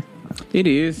future? It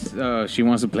is. She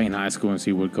wants to play in high school and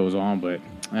see what goes on, but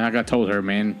like I told her,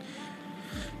 man,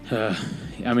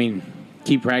 I mean,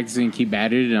 keep practicing, keep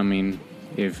at it. I mean,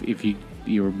 if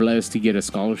you were blessed to get a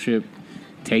scholarship,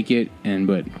 take it,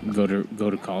 but go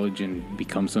to college and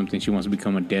become something. She wants to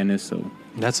become a dentist, so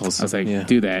That's awesome. I was like, yeah.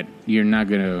 do that. You're not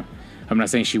gonna. I'm not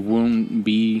saying she won't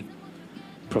be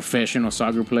professional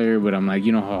soccer player, but I'm like,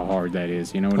 you know how hard that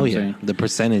is. You know what Oh I'm yeah, saying? the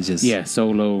percentages. Yeah, so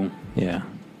low Yeah.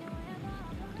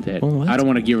 that Well, that's I don't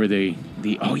want to give her the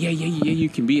oh yeah you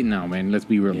can be it now, man. Let's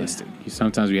be realistic.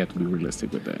 Sometimes we have to be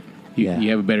realistic with that. Yeah. You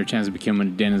have a better chance of becoming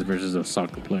a dentist versus a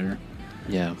soccer player.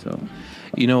 Yeah. So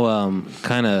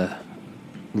Kind of a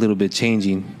little bit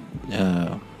changing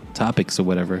topics or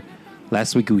whatever.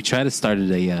 Last week we tried to start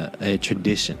a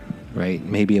tradition, right?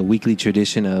 Maybe a weekly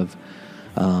tradition of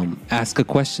ask a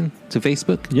question to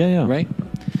Facebook. Yeah. Right?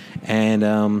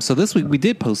 And so this week we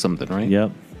did post something, right?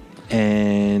 Yep.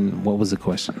 And what was the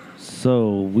question?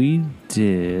 So we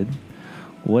did.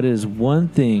 What is one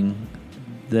thing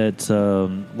that?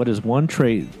 What is one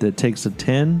trait that takes a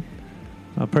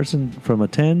person from a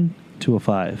 10 to a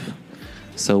 5?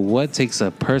 So what takes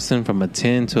a person from a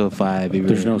 10 to a 5?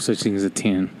 there's no such thing as a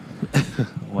 10.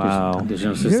 Wow. There's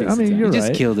no such thing as a 10. you're You just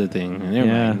right. killed the thing. Never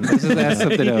Yeah. mind. Let's just ask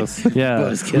something else. Yeah, Buzzkill.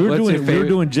 What's your we were favorite-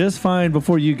 doing just fine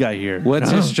before you got here.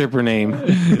 What's your stripper name?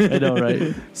 I know,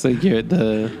 right? So you're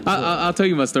the... I'll tell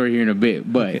you my story here in a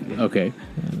bit, but okay.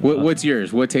 What's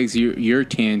yours? What takes your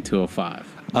 10 to a 5?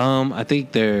 I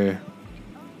think they're,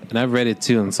 and I've read it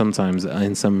too, and sometimes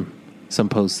in some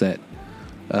posts that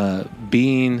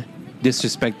being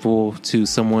disrespectful to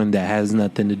someone that has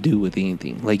nothing to do with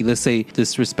anything. Like, let's say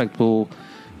disrespectful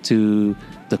to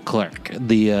the clerk,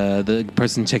 the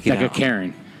person checking Like out. a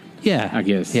Karen. Yeah, I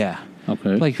guess. Yeah,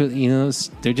 Okay. like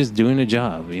they're just doing their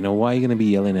job. Why are you gonna be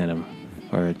yelling at them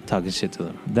or talking shit to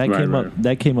them? That Right, came right. up.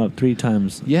 That came up 3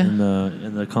 times. Yeah. in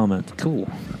the comments. Cool.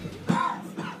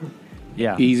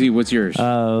 Yeah. Easy, what's yours?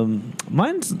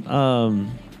 Mine's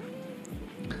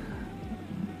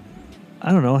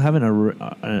I don't know,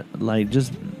 having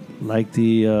just like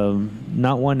the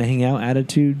not wanting to hang out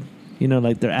attitude.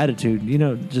 Like their attitude.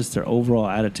 Just their overall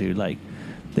attitude. Like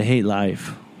they hate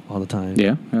life all the time.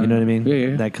 Yeah. You know what I mean?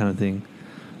 Yeah. That kind of thing.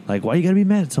 Like, why you gotta be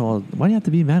mad? Why do you have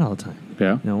to be mad all the time?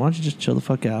 Yeah. Why don't you just chill the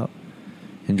fuck out,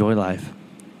 enjoy life?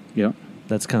 Yeah.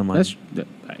 That's kind of mine.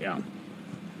 Yeah.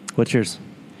 What's yours?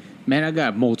 Man, I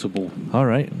got multiple. All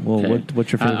right. Well, Okay.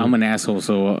 what's your favorite? I'm an asshole,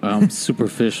 so I'm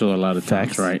superficial a lot of times,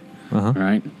 Facts. right? Uh-huh.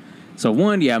 Right. So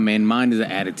one, yeah, man, mine is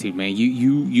an attitude, man.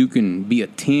 You can be a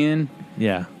 10,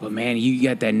 Yeah. but man, you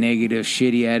got that negative,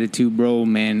 shitty attitude, bro.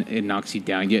 Man, it knocks you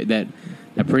down. Yeah, that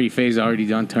pretty face already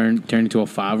done turned into a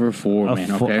 5 or a 4,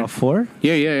 man. Okay. A 4?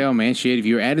 Yeah, man. Shit, if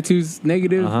your attitude's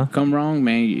negative, Uh-huh. come wrong,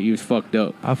 man, you was fucked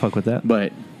up. I'll fuck with that.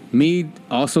 But me,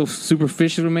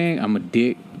 superficial, man. I'm a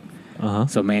dick. Uh-huh.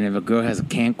 So man, if a girl has a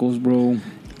cankles, bro,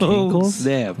 Cankles?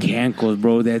 Snap. cankles,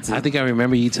 bro, that's I think I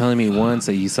remember you telling me once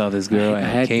that you saw this girl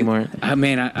at Kmart.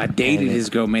 I dated And this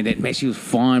girl, man. That man, she was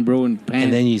fine, bro, and pants.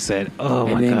 And then you said, "Oh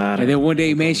And my then, god!" And then one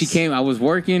day, man, she came. I was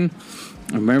working.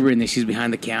 I remember, and then she's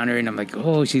behind the counter, and I'm like,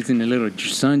 "Oh, she's in a little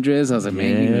sundress." I was like,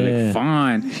 "Man, you Yeah. look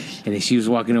fine." And then she was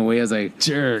walking away. I was like,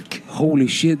 jerk. "Holy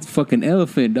shit, fucking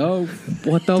elephant, dog!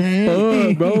 What the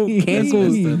fuck, bro?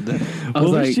 Cankles." I What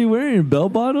was was like, she wearing? Bell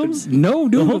bottoms? "No,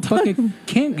 the whole dude, fucking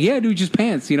can't." Yeah, dude, just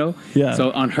pants, Yeah.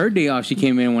 So on her day off, she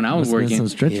came in when I was Must've been working. some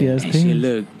stretchy Yeah. ass And pants. she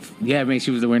looked, yeah, man,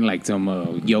 she was wearing like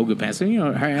some yoga pants. So,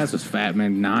 her ass was fat,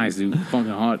 man. Nice, dude.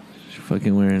 Fucking hot. She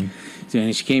fucking wearing.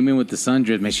 And she came in with the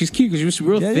sundress, man. She's cute because she was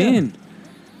real Yeah, thin. yeah.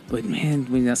 But, man,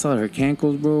 when I saw her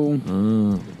cankles, bro,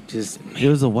 just, It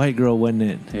was a white girl, wasn't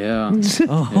it? yeah.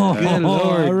 Oh, Good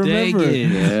Lord, I remember. dang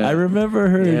it. Yeah. I remember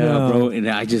her. Yeah, bro. And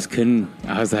I just couldn't.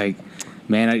 I was like,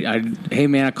 man, hey,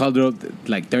 man, I called her up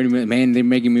like 30 minutes. Man, they're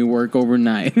making me work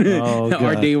overnight. Oh,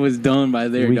 Our God. day was done by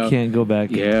there, We dog. can't go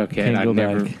back. Yeah, okay. Can't I go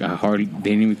never, back. I hardly,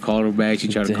 they didn't even call her back. She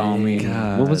tried to call me.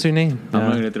 God. What was her name? I'm Yeah.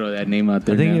 not going to throw that name out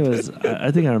there. I think now. it was.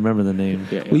 I think I remember the name.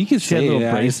 Yeah, Well, you could She had say little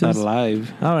that. It's not braces.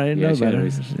 alive. All right, Yeah, no she had better.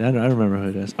 braces. I remember who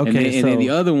it is. Okay, and so then the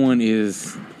other one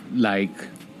is like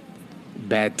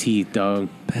bad teeth, dog.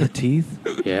 bad teeth.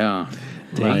 Yeah.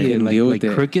 Dang I it, couldn't deal like with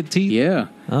that. crooked teeth. Yeah.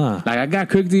 Ah, Like I got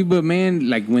crooked teeth, but man,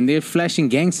 like when they're flashing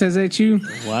gangsters at you,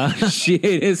 wow.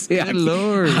 shit,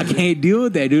 Lord. I can't deal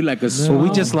with that, dude. Like a Well, we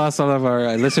just lost all of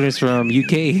our listeners from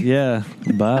UK. Yeah.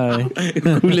 Bye.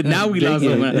 now we lost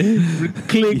them.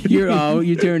 Click, you're out.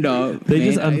 You turned off. They Man,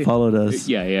 just unfollowed us.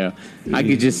 Yeah. I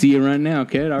could just see it right now,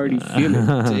 kid. I already feel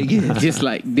it. Dang it.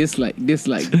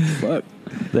 dislike. Fuck.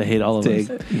 They hate all of us.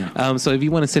 Dang. So if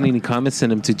you want to send any comments,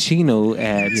 send them to Chino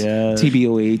at Yes.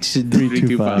 TBOH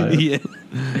 325. Yeah.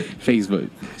 Facebook.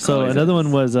 So Always another is.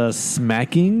 one was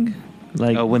smacking.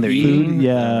 Like Oh, when they're food. eating?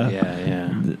 Yeah.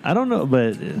 Yeah. I don't know,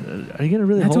 but are you gonna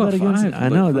really That's hold a that against? 5. I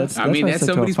know but that's. I mean, why that's I said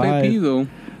to a somebody's pet 5, peeve, though.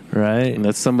 right? And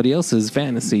that's somebody else's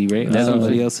fantasy, right? That's Oh.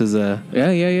 somebody else's. Yeah. The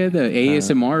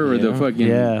ASMR or the yeah. fucking.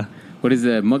 Yeah. What is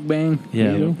that? Mukbang?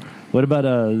 Yeah. You know? What about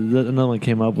another one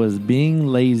came up was being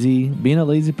lazy, being a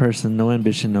lazy person, no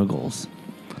ambition, no goals.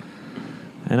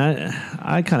 And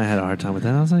I kind of had a hard time with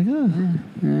that. I was like, oh,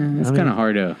 It's I mean- kind of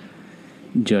hard to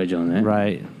judge on that.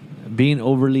 right. Being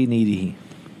overly needy.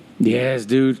 Yes,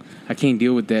 dude. I can't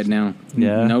deal with that now.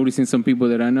 Yeah. Noticing some people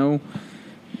that I know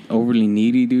overly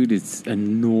needy, dude, it's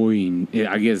annoying.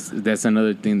 I guess that's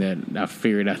another thing that I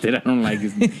figured out that I don't like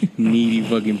is needy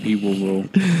fucking people, bro.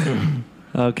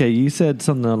 Okay, you said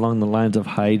something along the lines of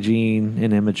hygiene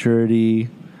and immaturity.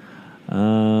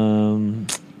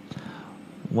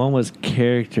 One was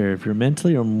character. If you're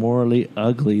mentally or morally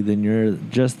ugly, then you're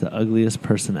just the ugliest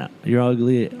person out. You're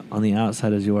ugly on the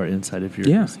outside as you are inside. If you're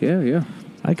Yeah.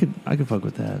 I could fuck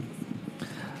with that.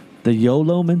 The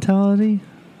YOLO mentality.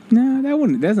 Nah,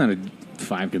 that's not a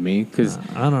 5 to me because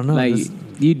I don't know. like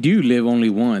you do live only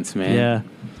once, man. Yeah.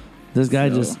 This guy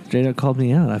So- just straight up called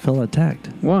me out. I felt attacked.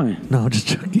 Why? No, I'm just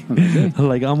joking.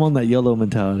 Like, I'm on that YOLO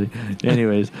mentality.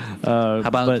 Anyways. How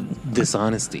about but,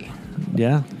 dishonesty?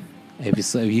 yeah.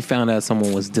 If you found out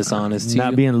someone was dishonest to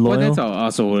Not you, being Well, loyal. that's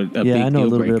also a big Yeah, I know a deal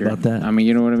little bit breaker. about that. I mean,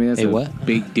 you know what I mean? That's Hey, a what?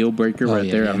 big deal breaker Oh, right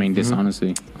yeah, there. yeah. I mean,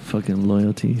 dishonesty. Fucking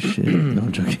loyalty shit. No,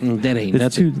 I'm joking. that ain't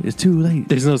nothing. It's too late.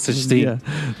 There's no such thing. Yeah.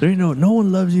 There ain't no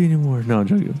one loves you anymore. No, I'm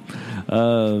joking.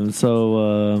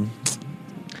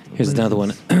 Here's another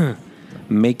one.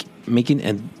 Making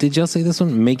and did y'all say this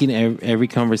one? Making every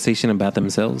conversation about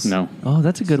themselves. No. Oh,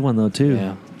 that's a good one though too.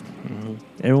 Yeah.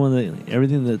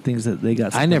 Everything that thinks that they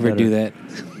got. I never better. do that.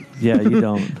 Yeah, you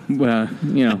don't. Well,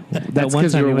 you know, that's one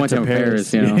because time you you were went one to time in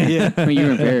Paris. You know, Yeah. when you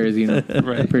were in Paris, you know,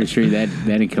 I'm pretty sure that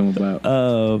didn't come about.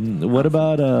 What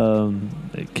about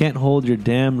can't hold your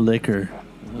damn liquor?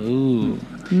 Ooh.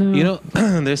 No. You know,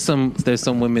 there's some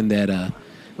women that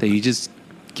you just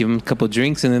give them a couple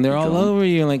drinks and then they're all over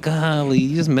you. Like, golly,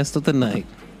 you just messed up the night.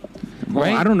 Well,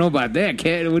 Right? I don't know about that,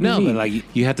 Cat. What do No, you but mean? like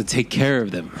you have to take care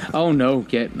of them. Oh no,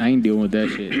 Cat. I ain't dealing with that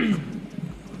shit.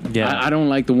 Yeah. I don't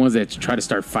like the ones that try to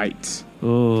start fights.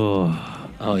 Oh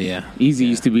Oh yeah. Easy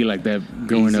used to be like that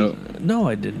growing Easy. up. no,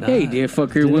 I did not. Hey, dear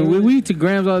fucker. Did When I? we went to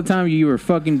Grams all the time, you were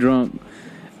fucking drunk.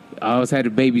 I always had to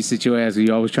babysit your ass.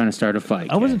 You always trying to start a fight.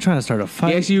 I wasn't trying to start a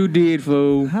fight. Yes, you did,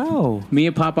 fool. How? Me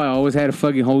and Popeye always had to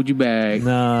fucking hold you back.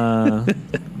 Nah.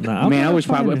 I'm Man, I not wish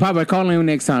fighting. Popeye call him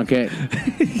next time, Cat.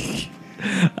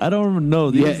 I don't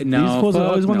know. These, Yeah, no, these fools fuck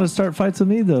always want no. to start fights with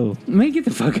me though. Man, get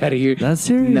the fuck out of here. That's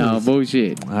serious. No,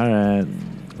 bullshit. All right.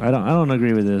 I don't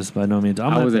agree with this by no means.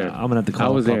 I was there. I'm gonna have to call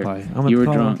I was there. Popeye. I'm gonna You were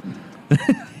call drunk. him.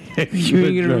 You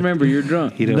ain't gonna remember. You're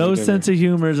drunk. He don't No remember. sense of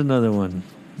humor is another one.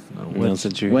 No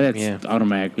sense of Well, that's yeah.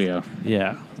 automatically.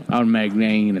 Yeah. Automatically, I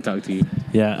ain't gonna talk to you.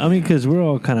 Yeah. I mean, because we're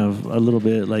all kind of a little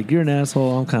bit like you're an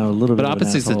asshole. I'm kind of a little But bit.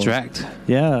 opposites of an asshole. attract.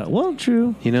 Yeah. Well,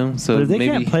 true. You know, so But if they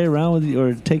maybe. can't play around with you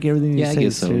or take everything you Yeah, I say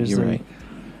guess so. seriously, You're right.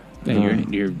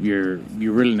 And you're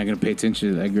really not gonna pay attention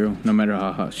to that girl, no matter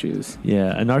how hot she is.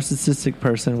 Yeah, a narcissistic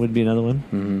person would be another one.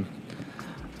 Mm-hmm.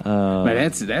 But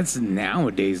that's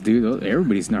nowadays, dude.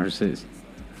 Everybody's narcissist.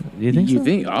 You think? You so?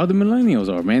 think all the millennials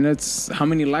are, man? That's how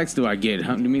many likes do I get?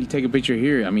 Let me take a picture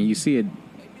here. I mean, you see it.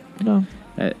 No.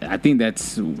 I think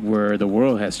that's where the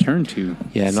world has turned to.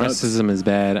 Yeah, Sucks. narcissism is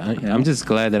bad. Yeah. I'm just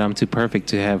glad that I'm too perfect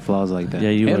to have flaws like that. Yeah,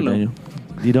 you are, Hello. Daniel.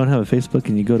 You don't have a Facebook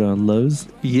and you go to Lowe's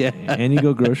Yeah. and you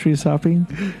go grocery shopping.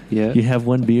 Yeah. You have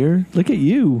one beer. Look at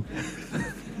you.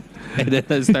 And then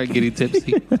I start getting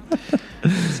tipsy.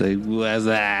 Say, what's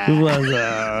that?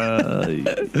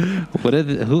 What are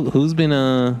who's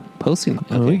been posting?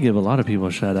 Oh, we give a lot of people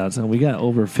shout outs and we got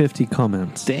over 50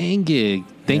 comments. Dang it.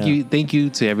 Thank you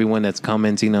to everyone that's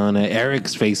commenting on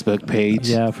Eric's Facebook page.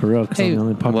 Yeah, for real. 'cause I'm Hey, the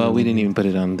only popular well, we one. didn't even put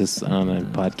it on a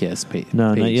podcast page.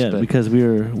 No, not yet but, because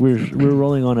we're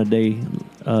rolling on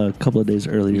a couple of days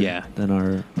earlier. Yeah. Than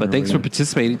our. But thanks for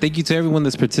participating. Thank you to everyone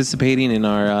that's participating in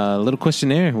our little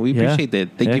questionnaire. We Yeah. appreciate that.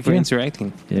 Thank you Heck for yeah.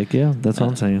 interacting. Heck yeah, that's all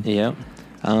I'm saying. Yeah.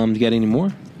 You got any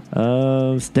more?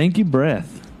 Stanky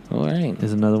breath All right.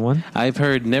 is another one. I've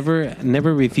heard never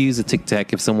refuse a Tic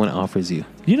Tac if someone offers you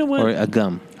You know what? or a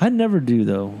gum. I never do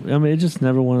though. I mean, it's just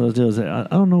never one of those deals. I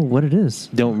don't know what it is.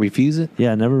 Don't refuse it.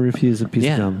 Yeah, I never refuse a piece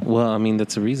Yeah. of gum. Well, I mean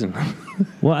that's a reason.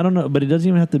 Well, I don't know, but it doesn't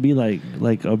even have to be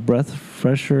like a breath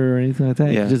fresher or anything like that.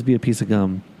 It Yeah. could just be a piece of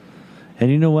gum. And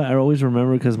you know what? I always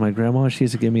remember because my grandma, she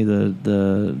used to give me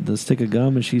the stick of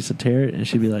gum and she used to tear it and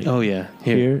she'd be like, Oh yeah.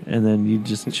 here, and then you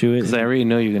just chew it. Because I already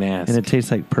know you're gonna ask. And it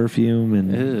tastes like perfume and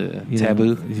Ugh, you know,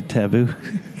 taboo. taboo.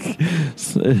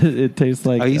 So it tastes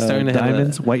like Are you starting to have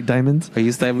diamonds, white diamonds. Are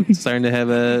you starting to have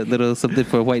a little something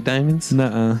for white diamonds?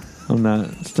 Nuh-uh. I'm not.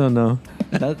 Still no.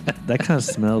 That kind of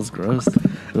smells gross.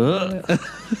 Ugh.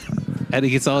 And it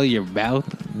gets all in your mouth.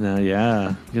 No,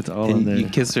 yeah, it's all in And there. you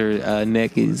kiss her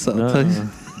neck. It's all, Nuh-uh.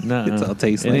 Nuh-uh. it's all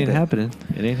tastes It like ain't that. happening.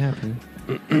 It ain't happening.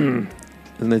 And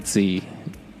let's see.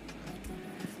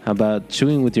 How about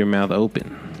chewing with your mouth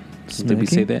open? Did we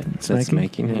say that? That's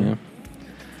smacking.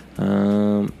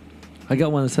 Yeah. I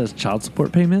got one that says child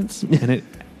support payments, and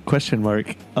question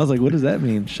mark. I was like, what does that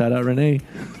mean? Shout out Renee.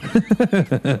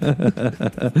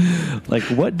 Like,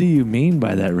 what do you mean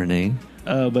by that, Renee?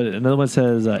 But another one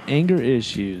says anger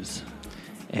issues.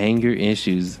 Anger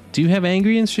issues. Do you have anger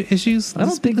issues? I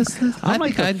don't think I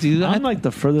think I do. I'm like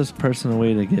the furthest person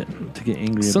away to get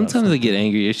angry. Sometimes about I get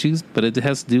angry issues, but it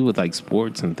has to do with like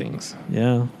sports and things.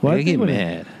 Yeah. Well, I think get when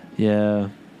mad. Yeah.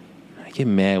 I get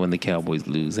mad when the Cowboys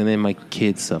lose, and then my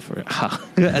kids suffer.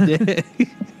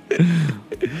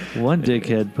 One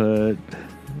dickhead put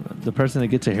the person that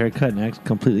gets a haircut and acts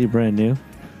completely brand new.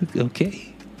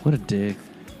 Okay. What a dick.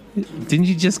 Didn't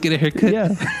you just get a haircut? Yeah.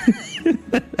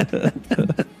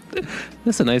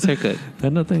 That's a nice haircut.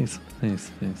 No, thanks.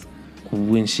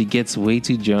 When she gets way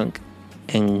too drunk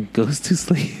and goes to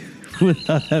sleep.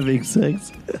 Without having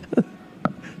sex.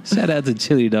 Shout out to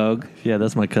Chili Dog. Yeah,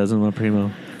 that's my cousin, my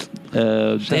primo.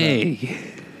 Dang.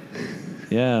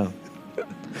 Yeah.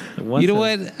 You know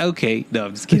what? Okay. No,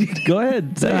 I'm just kidding. Go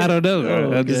ahead. No, I don't know.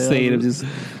 Oh, I'm just saying. I'm just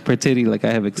pretending like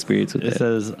I have experience with It that.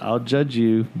 says, I'll judge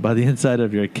you by the inside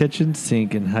of your kitchen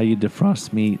sink and how you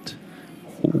defrost meat.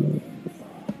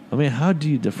 I mean, how do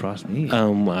you defrost meat?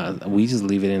 We just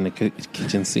leave it in the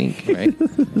kitchen sink, right?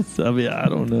 I mean, I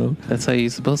don't know. That's how you're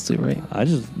supposed to, right? I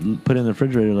just put it in the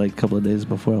refrigerator like a couple of days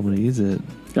before I'm going to use it.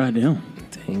 God damn.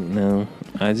 Dang, no.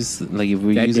 I just, like, if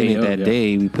we're That using day, it that yeah.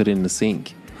 day, we put it in the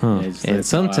sink. Huh. Yeah, just And let it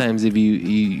sometimes if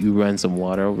you run some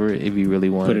water over it, if you really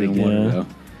want put it it in again. water. Yeah. Though.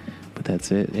 But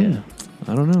that's it, yeah.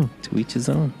 I don't know. To each his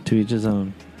own. To each his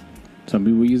own. Some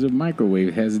people use a microwave.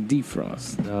 It has a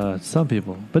defrost. Some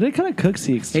people. But it kind of cooks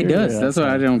the It exterior. does. That's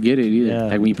why I don't get it either. Yeah.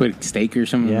 Like when you put steak or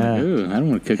something. Yeah. I'm like, "Ugh, I don't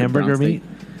want to cook Hamburger a brown meat?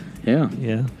 steak." Yeah.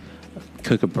 Yeah.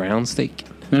 Cook a brown steak.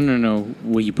 No.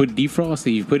 When you put defrost,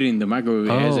 you put it in the microwave.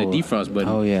 It has a Oh. defrost button.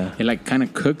 Oh, yeah. It like kind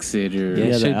of cooks it or Yeah,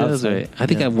 Yeah, it sure the does, outside. right? I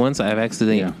think Yeah. I've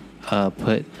accidentally Yeah.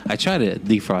 I tried to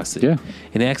defrost it. Yeah.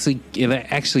 And it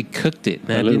actually cooked it. And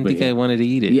A I little didn't bit, think I yeah. wanted to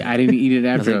eat it. Yeah, I didn't eat it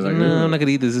I was after. I like, was like, no, "Ugh." I'm not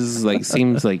gonna eat this. This is like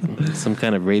seems like some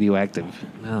kind of radioactive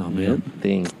Oh, man.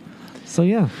 thing. So,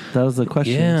 yeah. That was the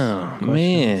question. Yeah,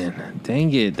 man,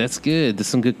 dang it, that's good. There's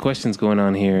some good questions going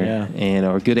on here, Yeah. and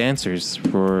our good answers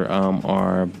for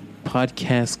our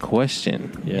podcast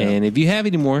question. Yeah. And if you have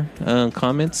any more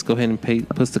comments, go ahead and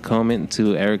post a comment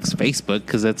to Eric's Facebook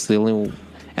because that's the only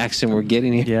action we're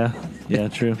getting here. Yeah. Yeah,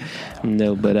 true.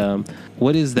 No, but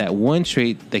what is that one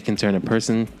trait that can turn a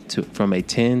person from a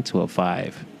 10 to a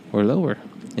 5 or lower?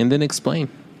 And then explain.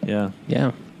 Yeah.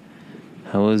 Yeah.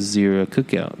 How was your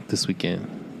cookout this weekend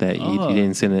that you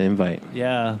didn't send an invite?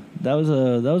 Yeah. That was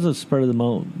a spur of the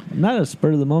moment. Not a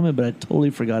spur of the moment, but I totally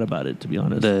forgot about it, to be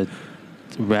honest. The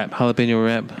jalapeno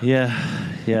wrap. Yeah.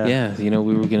 Yeah,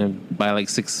 we were gonna buy like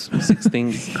six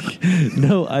things.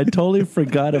 No, I totally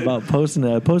forgot about posting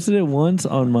it. I posted it once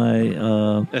on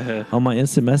my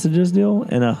instant messages deal,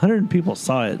 and 100 people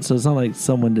saw it. So it's not like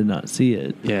someone did not see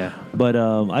it. Yeah. But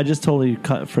I just totally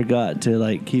forgot to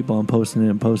like keep on posting it.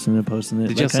 Did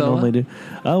like you I sell normally do.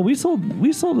 We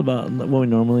sold about what we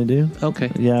normally do.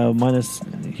 Okay. Yeah, minus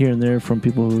here and there from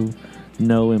people who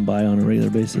know and buy on a regular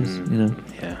basis. Yeah.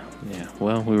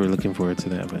 Well, we were looking forward to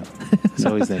that, but it's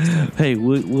always next time. Hey,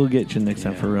 we'll get you next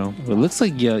time for real. Well, it looks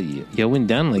like you went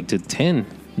down like to 10.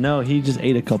 No, he just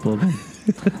ate a couple of them.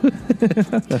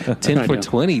 10 for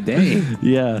 20 day.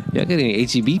 Yeah. Y'all getting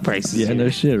HEB prices. Yeah, here. no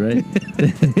shit, right?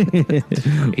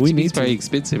 We HEB need is to. probably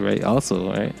expensive, right?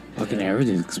 Also, right? Fucking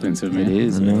everything's expensive, man. It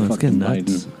is. I know, man. it's getting Fucking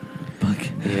nuts. Fuck.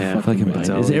 Yeah. Fucking it's Biden. Is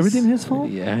always- everything his fault?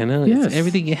 Yeah, I know. Yes. It's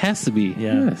everything. It has to be.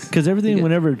 Yeah. Yes. Because everything, Yeah.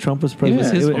 whenever Trump was president, Yeah,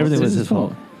 it's his fault. everything It's was his his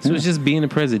fault. So it's just being the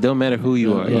president. Don't matter who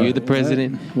you are. Yeah. You're the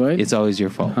president. What? It's always your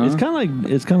fault. Huh? It's kind of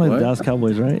like What? Dallas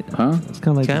Cowboys, right? Huh? It's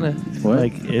kind of like Kinda. What?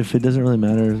 Like if it doesn't really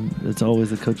matter, it's always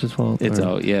the coach's fault. It's or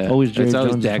all yeah. always Jerry It's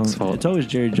always Jones' Dak's fault. It's always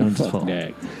Jerry Jones' Fuck fault.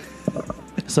 that.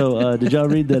 So did y'all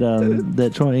read that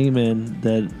that Troy Aikman,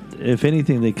 that if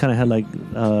anything they kind of had like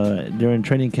during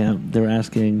training camp they're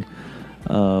asking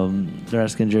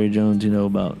Jerry Jones,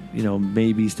 about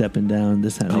maybe stepping down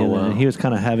this that, and the Oh, other. wow. And he was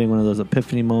kind of having one of those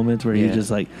epiphany moments where he Yeah.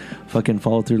 just like fucking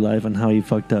followed through life and how he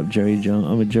fucked up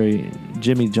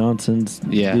Jimmy Johnson's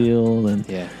Yeah. deal and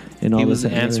Yeah. and all He was this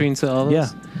and the other. answering to all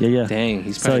those. Yeah. Dang,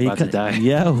 he's So probably he about to ki- die.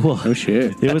 Yeah, well, Oh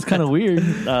shit. it was kind of weird.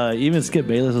 Even Skip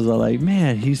Bayless was all like,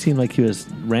 "Man, he seemed like he was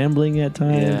rambling at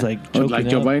times, Yeah. like Oh, choking like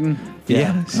Joe up." Biden?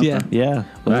 Yeah. Yeah. Yeah,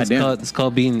 Well, Goddamn. it's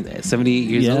called being 78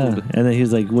 years yeah. old. And then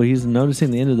he's like, "Well, he's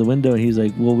noticing the end of the window, and he's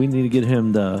like, well, we need to get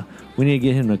him to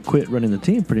quit running the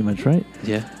team, pretty much, right?"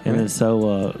 Yeah. And then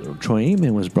so Troy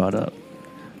Aikman was brought up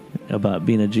about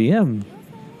being a GM.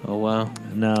 Oh wow.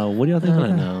 Now, what do y'all I think? about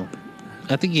don't that? know.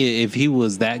 I think if he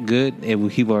was that good,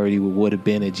 he already would have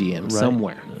been a GM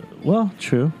somewhere. Well,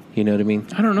 true. You know what I mean?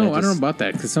 I don't know. I don't know just- about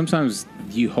that because sometimes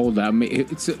you hold out. I mean,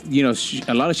 it's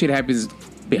a lot of shit happens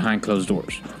behind closed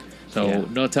doors. So Yeah.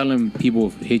 no telling people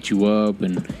hit you up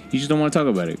and you just don't want to talk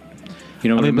about it. You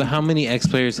know I what mean, but how many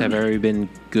ex-players have already been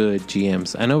good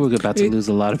GMs? I know we're about to lose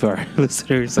a lot of our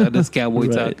listeners on this Cowboy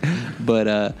Right. talk,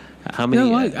 but how many?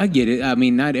 No, I get it. I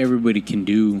mean, not everybody can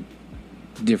do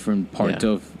different parts Yeah.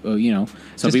 of some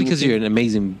just people because can- you're an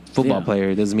amazing football Yeah.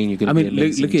 player doesn't mean you're going I to be mean, an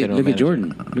amazing look at general manager.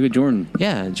 Jordan. Look at Jordan.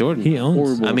 Yeah, Jordan. He owns.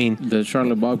 Horrible. I mean, the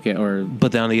Charlotte Bobcat or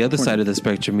but on the other side of the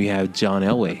spectrum, you have John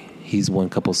Elway. He's won a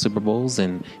couple Super Bowls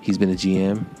and he's been a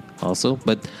GM also.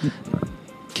 But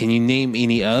can you name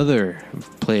any other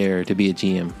player to be a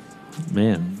GM?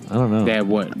 Man, I don't know.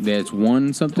 that's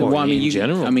won something. Or Well, I mean, in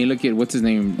general. I mean, look at what's his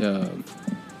name.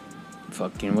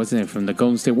 What's his name from the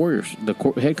Golden State Warriors? The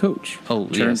head coach. Oh,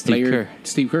 yeah, Turned Steve Kerr.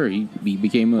 Steve Kerr. He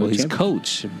became a Well, he's champion.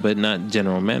 coach, but not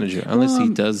general manager, unless he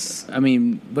Well, does. I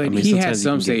mean, but I mean, he sometimes has you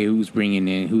some can say get- who's bringing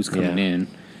in, who's coming Yeah. in.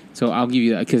 So I'll give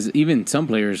you that because even some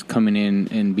players coming in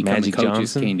and becoming Magic coaches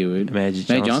Johnson? can't do it. Magic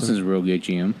Johnson's a real good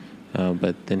GM.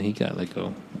 But then he got let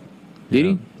go. Did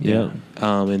he? Yeah.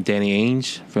 And Danny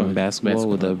Ainge from Oh, basketball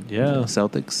with the Yeah.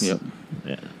 Celtics. Yep.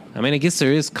 Yeah. I mean, I guess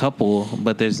there is a couple,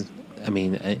 but there's, I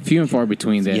mean, Few and far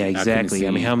between that. yeah, I couldn't exactly. I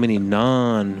see. mean, how many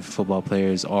non-football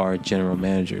players are general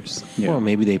managers? Yeah. Or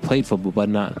maybe they played football, but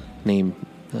not name,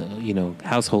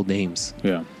 household names.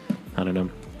 Yeah. I don't know.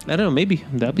 Maybe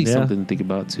that'd be Yeah. something to think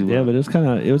about too. Yeah, but it was kind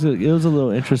of it was a little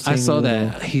interesting. I saw little-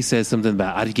 that he said something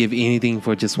about I'd give anything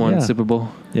for just one Yeah. Super Bowl.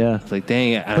 Yeah. It's like,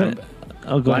 dang, But,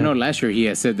 oh, go Well, I know ahead. last year he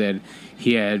had said that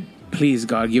he had, please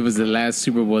God, give us the last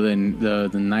Super Bowl in the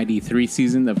 93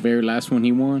 season, the very last one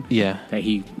he won. yeah. That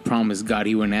he promised God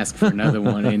he wouldn't ask for another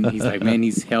one. And he's like, man,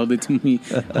 he's held it to me,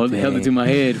 held it to my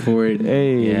head for it.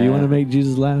 Hey, if Yeah. you want to make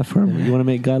Jesus laugh, or you want to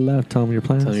make God laugh, tell him your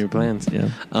plans. Tell me your plans. Yeah.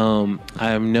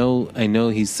 I know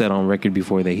he's said on record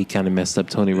before that he kind of messed up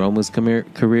Tony Romo's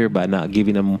career by not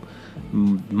giving him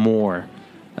more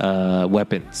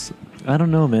weapons. I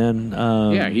don't know, man.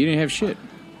 Yeah, he didn't have shit.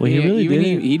 Well, he really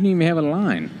didn't. He didn't even have a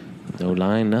line. No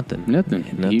line, nothing. Nothing.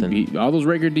 Nothing. He, all those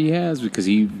records he has because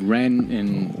he ran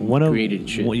and One of created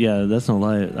shit. well, yeah, that's no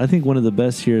lie. I think one of the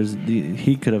best years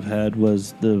he could have had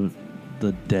was the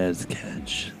Dez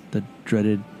catch, the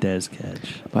dreaded Dez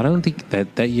catch. But I don't think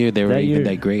that year they were That even year-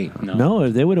 that great. No,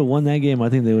 if they would have won that game, I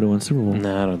think they would have won Super Bowl.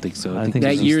 No, I don't think so. I think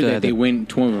That so. year still that had they the- went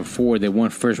 12-4, they won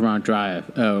first round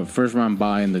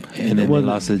bye in the. And then Well, they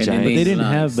lost to the and then But Giants. they didn't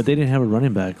Lions. have. But they didn't have a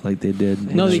running back like they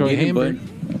did. No, they Troy didn't. But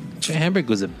Trey Hambrick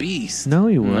was a beast. No,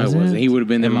 he no, it wasn't. wasn't. He would have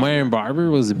been And there. Myron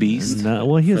Barber was a beast. No,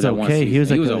 well, he was For that one okay. He was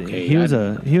season. like He a, was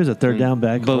okay. he was a third down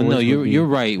back. But no, always would be. you're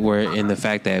right. Where in the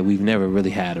fact that we've never really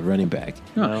had a running back.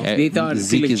 No, they thought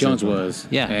Zeke Felix is Jones a- was.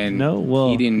 Yeah. and No, well,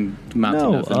 he didn't amount to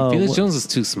no, nothing. Felix what- Jones is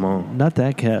too small. Not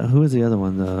that cat. Who was the other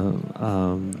one?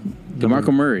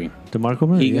 DeMarco Murray. DeMarco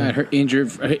Murray. He yeah. got hurt,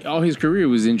 injured. All his career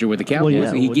was injured with the Cowboys.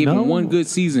 yeah, He gave no, him one good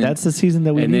season. That's the season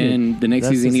that we and needed. then the next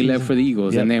That's season the he left for the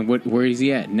Eagles. Yep. And then where is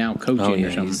he at now? Coaching Oh or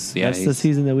yeah, something. That's the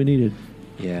season that we needed.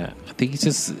 Yeah, I think it's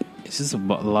just a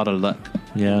lot of luck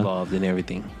Yeah. involved in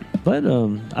everything. But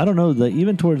I don't know.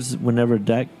 Even towards whenever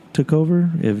Dak took over,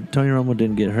 if Tony Romo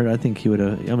didn't get hurt, I think he would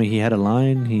have. I mean, he had a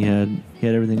line. He had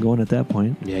everything going at that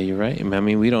point. Yeah, you're right. I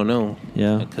mean, we don't know.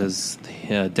 Yeah. because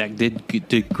Dak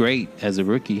did great as a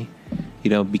rookie.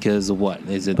 Because of what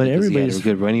is it? But because he had everybody's- a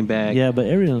good running back. Yeah, but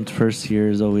everyone's first year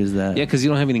is always that. Yeah, because you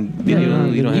don't have any video. no,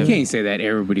 you don't You have. can't say that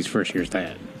everybody's first year's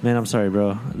that. Man, I'm sorry,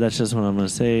 bro. That's just what I'm gonna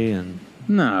say. And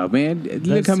No, man. Look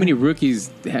That's- how many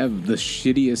rookies have the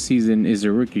shittiest season is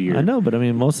their rookie year. I know, but I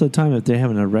mean, most of the time, if they're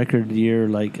having a record year,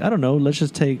 like I don't know, let's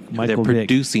just take They're Michael Vick.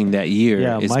 producing that year.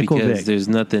 Yeah, it's Michael because Vick. there's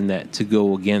nothing that to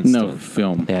go against. No them.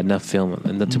 film. They had enough film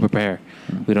and to prepare.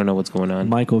 We don't know what's going on.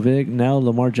 Michael Vick. Now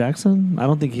Lamar Jackson. I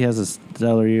don't think he has a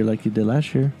stellar year like he did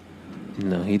last year.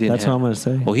 No, he didn't. That's what I'm gonna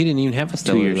say. Well, he didn't even have a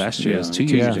stellar years. last year. It was Yeah, 2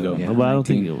 2 years years ago. ago. Yeah. But I don't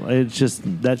 19. think it's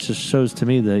just that just shows to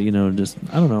me that just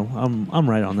I don't know. I'm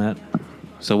right on that.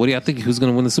 So, what do y'all think? Who's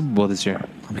going to win the Super Bowl this year?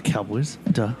 I'm a Cowboys.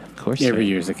 Duh. Of course, Every sir.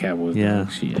 year's a Cowboys. Yeah.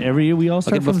 Shit. Every year we all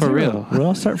start Okay, but from for zero. real. We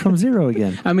all start from zero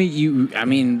again. I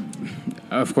mean,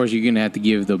 of course you're gonna have to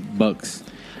give the Bucks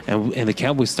And the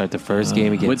Cowboys start the first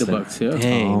game against with the them. Bucks. Yeah.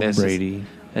 Dang, Tom that's Brady.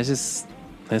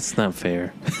 That's not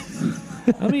fair.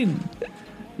 I mean,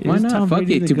 Why is not? Tom Fuck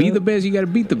Brady it. To be GOAT? the best, you got to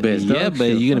beat the best. Yeah, dog. but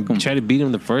Shit, you're fuck going 'em. to try to beat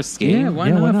them the first game. Yeah, why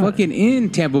Yeah, not? why not? Fucking in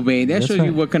Tampa Bay. That That's shows you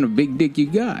right. what kind of big dick you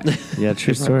got. Yeah,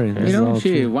 true story. This is all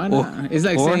Shit. true. Why not? It's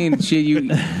like or- saying shit.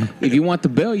 If you want the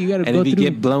belt, you got to And go if you through.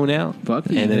 get blown out, Fuck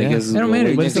it. and then Yeah. it goes, It don't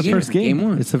matter. But Just it's the game- first game. game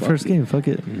one. It's the Fuck first it. game. Fuck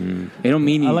it. It don't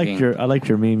mean I anything. liked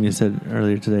your meme you said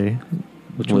earlier today.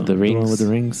 Which With the one? rings? one with the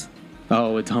rings.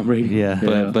 Oh, with Tom Brady. Yeah.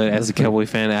 But as a Cowboy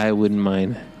fan, I wouldn't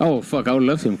mind. Oh fuck, I would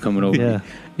love him coming over. Yeah.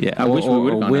 Yeah, I wish we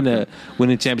would've gone win after win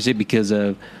a championship because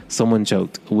of someone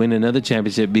choked. Win another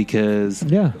championship because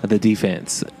Yeah. of the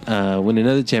defense. Win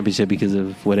another championship because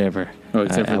of whatever. Oh,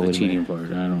 except I for the wouldn't cheating mind. part.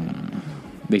 I don't know.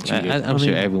 They cheated. I'm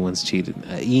sure everyone's cheated.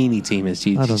 Any team has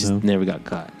cheated. I don't Just know. never got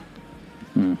caught.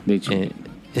 They cheated.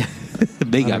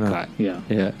 And they got don't know. caught. Yeah.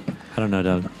 Yeah. I don't know,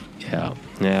 Doug.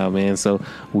 Yeah, man. So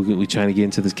we trying to get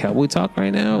into this Cowboy talk right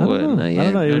now? I Or don't know. not I yet?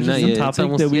 don't know. It Or was not just a yet? It's topic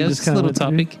almost- that we yeah, just it's kind a of little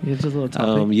topic. Yeah, just a little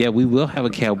topic. Yeah, we will have a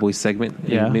Cowboy segment.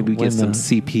 Yeah, Maybe we get when, some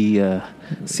CP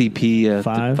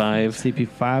five.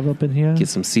 CP5 up in here. Get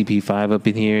some CP5 up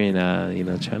in here,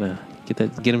 and trying to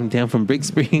get him down from Big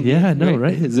Spring. Yeah, I know,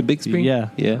 right? Is it Big Spring? Yeah.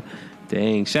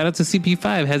 Dang! Shout out to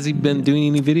CP5. Has he been doing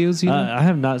any videos? I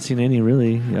have not seen any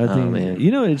really. I think man.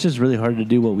 it's just really hard to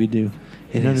do what we do.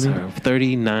 You know what I mean? hard.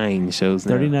 39 shows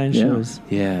now. 39 Yeah. shows.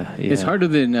 Yeah. It's harder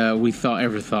than we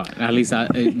ever thought. At least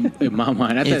in my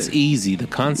mind. I It's thought, easy. The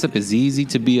concept is easy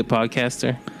to be a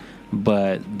podcaster,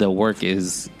 but the work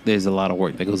is there's a lot of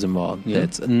work that goes involved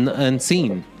that's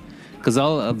unseen. Because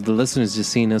all of the listeners just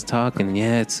seeing us talk, and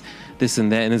it's this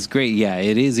and that, and it's great. Yeah,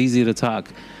 it is easy to talk,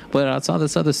 but it's all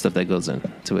this other stuff that goes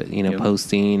into it.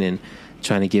 Posting and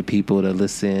trying to get people to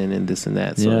listen and this and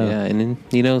that. So Yeah. and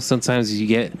then sometimes you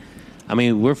get. I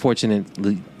mean, we're fortunate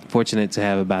to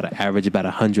have about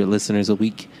 100 listeners a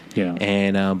week. Yeah.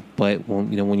 And but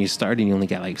when you're starting, you only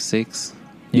got like 6.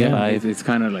 yeah, five. it's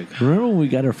kind of like, Remember when we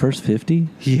got our first 50?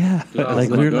 Yeah. Oh, Like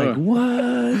my we were God. like,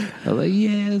 what? I'm like,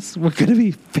 yes, we're gonna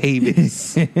be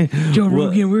famous. Joe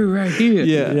Rogan, we're right here.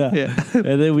 Yeah.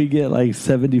 And then we get like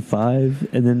 75,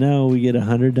 and then now we get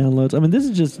 100 downloads. I mean, this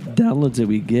is just downloads that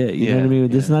we get. You know what I mean?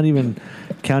 This is not even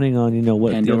counting on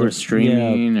what Pandora the other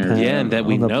streaming or- Yeah, and that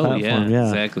we on the know. platform, Yeah,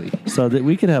 exactly. So that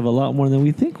we could have a lot more than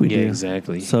we think we Yeah, do.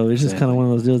 exactly. So it's just kind of one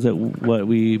of those deals that what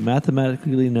we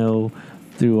mathematically know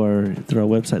through our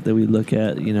website that we look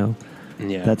at, Yeah,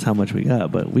 that's how much we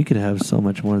got. But we could have so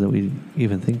much more that we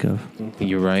even think of.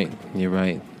 You're right.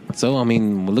 So I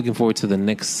mean, we're looking forward to the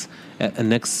next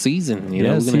season. We're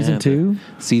gonna season have 2.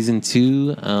 Season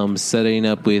 2, setting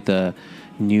up with a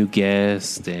new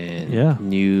guest and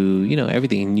new,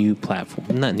 everything, new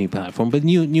platform, not new platform, but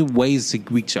new ways to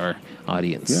reach our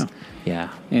audience. Yeah.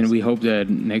 And we hope that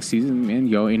next season, man,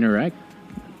 y'all interact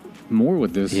more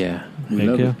with us. Yeah. We Heck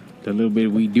love yeah. it. The little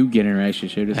bit we do get interaction.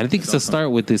 Share this. And I think it's a start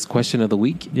with this question of the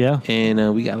week. Yeah.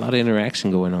 And we got a lot of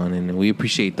interaction going on, and we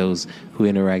appreciate those who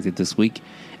interacted this week.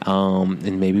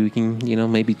 And maybe we can,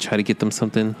 maybe try to get them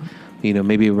something,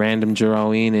 maybe a random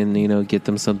drawing and, get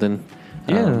them something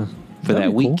for That'd that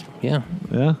be week. cool. Yeah.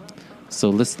 Yeah. So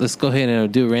let's go ahead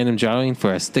and do a random drawing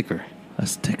for a sticker. A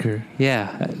sticker.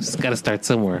 Yeah. It's got to start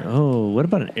somewhere. Oh, what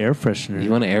about an air freshener?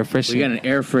 You want an air freshener? We got an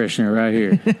air freshener right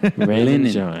here. random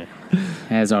Linen. drawing.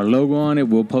 Has our logo on it.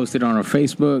 We'll post it on our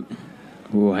Facebook.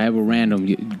 We'll have a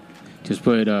random. Just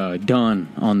put done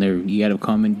on there. You got to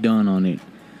comment done on it.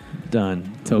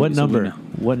 Done. So- What so we number? know.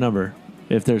 What number?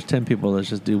 If there's 10 people, let's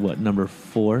just do what? Number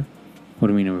 4? What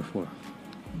do we number 4?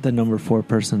 The number 4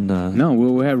 person. No,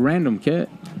 we'll have random, cat.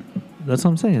 That's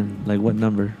what I'm saying. Like what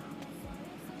number?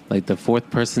 Like the 4th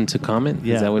person to comment?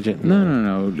 Yeah. Is that what you're...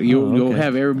 No. You'll okay.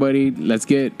 have everybody. Let's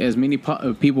get as many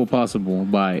people possible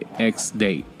by X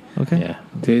date. Okay. Yeah.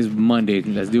 Today's Monday.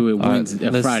 Let's do it All right,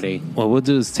 Wednesday, Friday. What we'll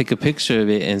do is take a picture of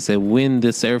it and say, "When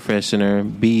this air freshener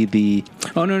be the..."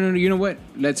 Oh no! You know what?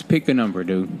 Let's pick a number,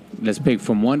 dude. Let's pick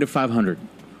from 1 to 500.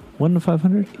 1 to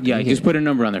 500? Yeah, Okay. just put a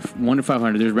number on there. 1 to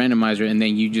 500. There's randomizer, and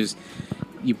then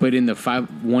you put in the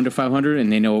 1 to 500, and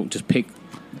then it'll just pick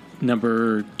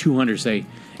number 200, say,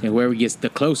 and whoever gets the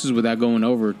closest without going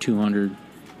over 200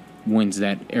 wins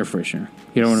that air freshener.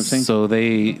 You know what I'm saying? So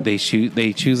they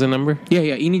choose a number. Yeah.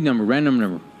 Any number, random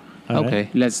number. All right. Okay.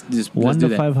 Let's just 1 let's to do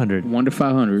that. 500. 1 to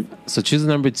 500, So choose a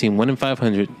number between 1 and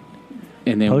 500.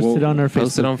 and then Post we'll it on our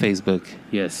Post it Facebook. on Facebook.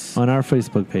 Yes. On our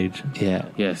Facebook page. Yeah,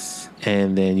 Yes.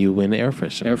 and then you win the air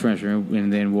freshener. Air freshener,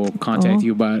 and then we'll contact Oh.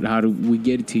 you about how do we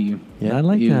get it to you. Yeah. I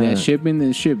like If that. that's shipping,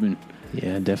 then shipping.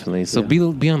 Yeah, definitely. So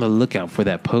Yeah. be on the lookout for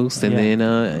that post, and Yeah.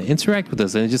 then interact with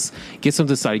us, and just get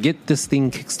something started. Get this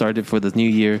thing kickstarted for the new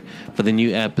year, for the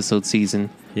new episode season,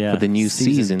 Yeah. for the new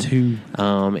season. 2.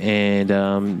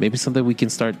 And maybe something we can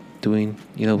start doing.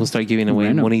 We'll start giving away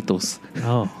Random. monitos,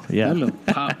 Oh, yeah. Hello,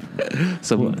 pop,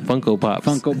 some Funko Pops.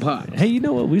 Funko Pop. Hey, you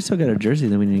know what? We still got our jersey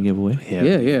that we need to give away.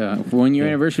 Yeah. 1 year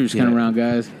anniversary is coming Yeah. around,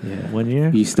 guys. Yeah, 1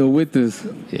 year? You still with us?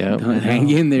 yeah. Hang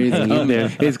in there. It's coming.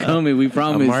 there. It's coming. We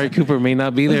promise. Amari Cooper may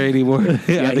not be there anymore.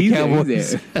 Yeah, The he's there, Cowboys.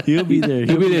 he's there. He'll be there.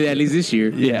 He'll be there at least this year.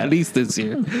 Yeah, at least this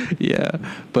year. Yeah,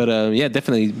 but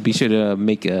definitely be sure to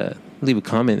make leave a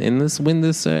comment and let's win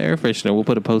this air freshener. We'll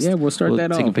put a post. Yeah, we'll start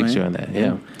that take off. a picture man. on that.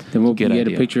 Yeah. Then we'll Good get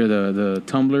idea. a picture of the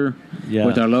tumbler Yeah.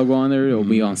 with our logo on there. It'll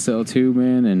be on sale too,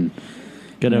 man. And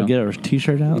Gonna you know, get our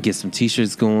T-shirt out. Get some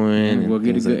T-shirts going. we'll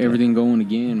get things like that. everything going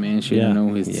again, man. Shit, Yeah. you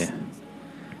know, it's Yeah.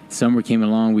 summer came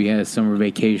along. We had summer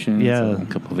vacation. Yeah. A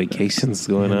couple vacations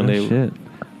going on No there. shit.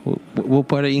 What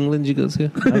part of England did you go to?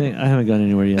 I haven't gone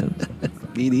anywhere yet.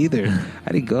 Me neither.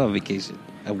 I didn't go on vacation.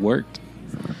 I worked.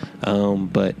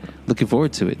 But looking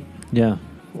forward to it. Yeah.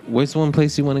 Where's one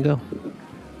place you want to go?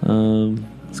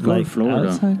 Let's go to Florida.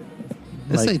 Outside?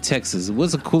 Let's Like- say Texas.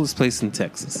 What's the coolest place in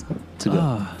Texas to go?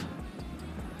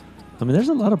 I mean, there's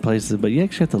a lot of places, but you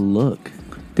actually have to look.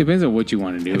 Depends on what you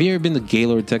want to do. Have you ever been to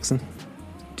Gaylord, Texan?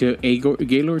 To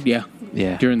Gaylord? Yeah.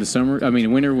 Yeah. During the summer, I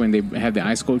mean winter, when they have the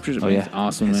ice sculptures. Oh, man, yeah. it's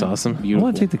awesome. It's man. awesome. I Beautiful.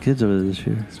 want to take the kids over there this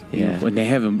year. Yeah. When they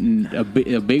have a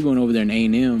big one over there in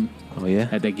A&M Oh, yeah?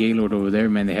 at that Gaylord over there,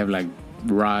 man, they have like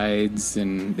rides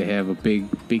and they have a big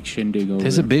shindig over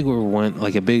There's a there. big one,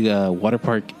 like a big water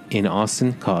park in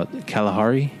Austin called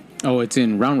Kalahari. Oh, it's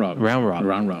in Round Rock. Round Rock.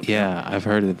 Round Rock. Yeah, I've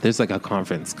heard it. There's like a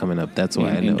conference coming up. That's why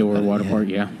I know. Indoor about it. water Yeah. park,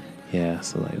 yeah. Yeah,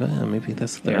 so like, well, maybe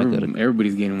that's the Yeah, I gotta-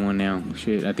 everybody's getting one now.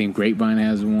 Shit, I think Grapevine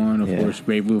has one. Of Yeah. course,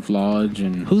 Brave Wolf Lodge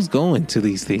and Who's going to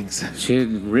these things? shit,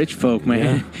 rich folk,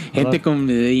 man. Gente con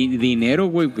dinero,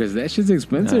 güey, because that shit's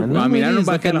expensive. I mean, I don't know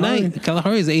about Kalahari.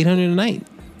 Kalahari is $800 a night.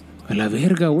 A la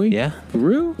verga, güey. Yeah. For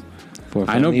real? For a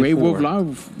I know family Brave of Wolf four.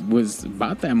 Lodge was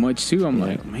about that much too. I'm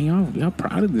like, man, y'all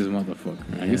proud of this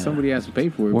motherfucker. I guess somebody has to pay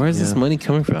for it. Where is this Yeah. money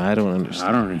coming from? I don't understand.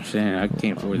 I don't understand. I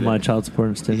can't afford that. My child support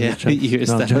and Yeah, stimulus check. you're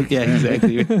No, I'm stuck. joking. Yeah,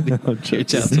 exactly. Your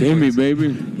child Give me,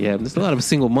 baby. Yeah, there's a lot of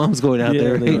single moms going out Yeah,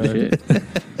 there. they Right? are. Shit.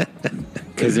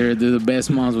 Because they're the best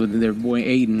moms with their boy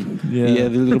Aiden. Yeah,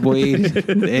 the little boy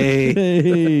Aiden. Hey.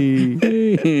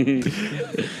 Hey.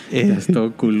 Esto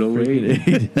culo,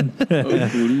 güey. Oh,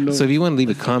 culo. So if you want to leave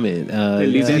a comment,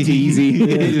 Leave that to easy.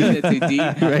 Leave that to D.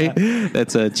 right?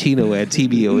 That's Chino at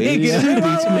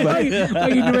TBOH. Why are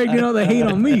you directing all the hate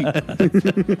on me?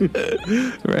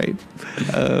 Right.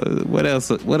 What else?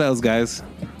 What else, guys?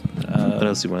 What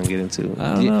else do you want to get into?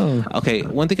 I don't know. Okay,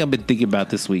 one thing I've been thinking about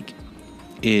this week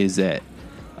is that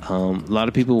a lot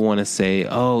of people want to say,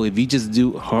 "Oh, if you just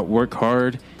work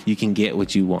hard, you can get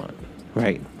what you want,"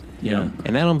 right? Yeah.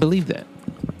 And I don't believe that.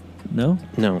 No?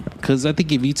 No, because I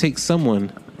think if you take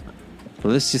someone,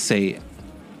 well, let's just say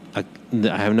I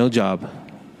have no job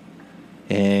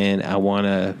and I want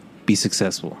to be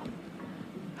successful.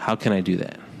 How can I do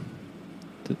that?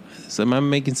 So am I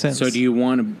making sense? So do you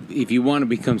want to, if you want to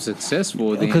become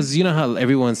successful, then Because you know how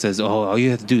everyone says, "Oh, all you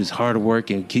have to do is hard work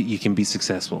and you can be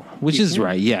successful," which You is can.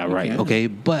 right. Yeah, You right. can. Okay,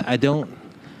 but I don't.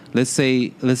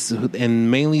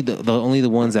 And mainly only the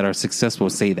ones that are successful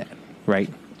say that, right?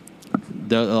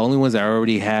 The only ones that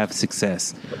already have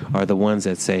success are the ones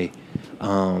that say,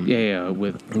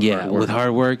 with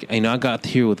hard work. You know, I got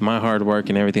here with my hard work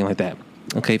and everything like that.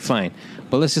 Okay, fine,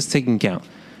 but let's just take into account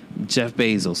Jeff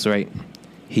Bezos, right?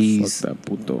 He's Fuck that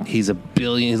puto. he's a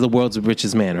billion. He's the world's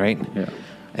richest man, right? Yeah.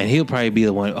 And he'll probably be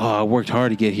the one, I worked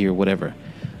hard to get here, whatever.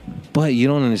 But you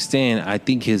don't understand. I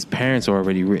think his parents are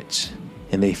already rich,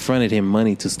 and they fronted him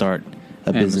money to start a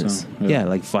Amazon, business. yeah. Yeah,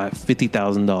 like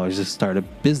 $50,000 to start a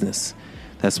business.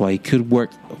 That's why he could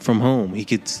work from home. He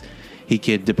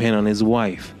could depend on his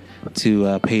wife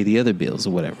to pay the other bills or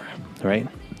whatever, right?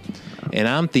 And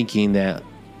I'm thinking that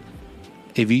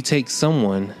if you take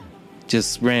someone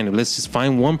just random, let's just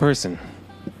find one person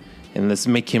and let's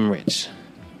make him rich.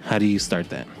 How do you start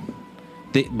that?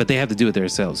 But they have to do it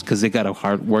themselves because they got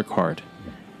to work hard.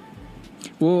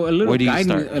 Well, Where do you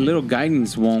start? a little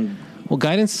guidance won't. Well,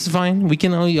 guidance is fine. We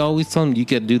can always tell them you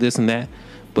got to do this and that,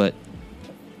 but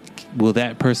will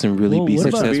that person really Well, be what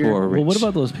about- successful or rich? Well, what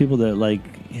about those people that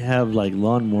have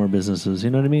lawnmower businesses? You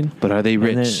know what I mean? But are they And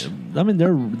rich? I mean,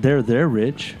 they're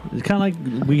rich. It's kind of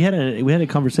like we had a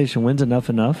conversation. When's enough?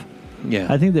 Yeah.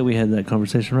 I think that we had that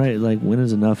conversation, right? Like, when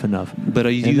is enough? But are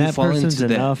you and that fall person's into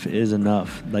that? enough is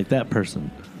enough. Like that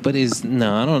person. But I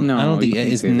don't No, think you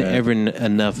can't it's say that. ever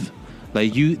enough.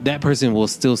 Like that person will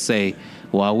still say,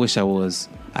 "Well, I wish I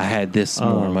had this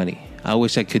more money. I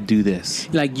wish I could do this."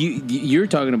 Like you're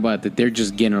talking about that they're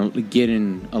just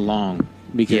getting along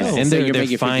because Yeah, and say they're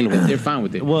making fine 50, with it. they're fine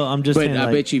with it. Well, I'm just but saying, I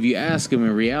like- bet you if you ask them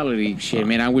in reality, shit,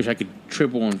 man, I wish I could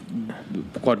triple and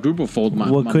quadruple fold my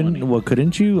money.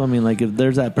 Couldn't you? I mean, like, if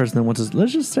there's that person that wants to,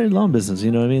 let's just say lawn business.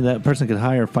 You know what I mean? That person could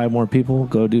hire 5 more people,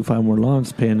 go do 5 more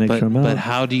lawns, pay an extra amount. But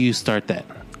how do you start that?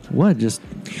 What? Just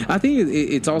I think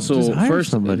it's also Just hire first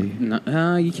somebody.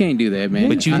 No, you can't do that, man.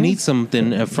 But you need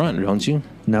something up front, don't you?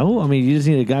 No, I mean you just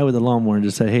need a guy with a lawnmower and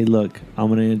just say, "Hey, look, I'm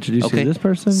going to introduce you to this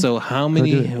person." So how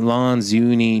many lawns do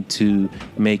you need to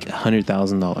make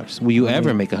 $100,000? Will you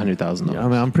ever make $100,000? I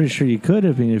mean, I'm pretty sure you could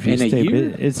if you In a stay.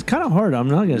 year? It's kind of hard. I'm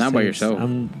not going to Not say by it's- yourself.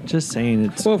 I'm just saying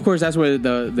it's. Well, of course, that's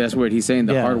where he's saying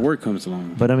the Yeah. hard work comes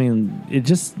along. But I mean, it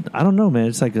just I don't know, man.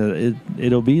 It's like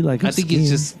it'll be like I think it's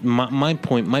just my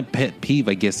point, my pet peeve,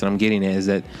 I guess, that I'm getting at is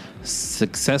that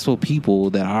successful people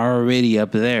that are already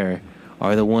up there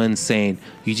are the ones saying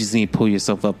you just need to pull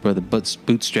yourself up by the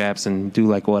bootstraps and do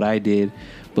like what I did.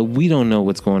 But we don't know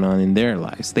what's going on in their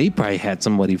lives. They probably had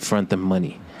somebody front them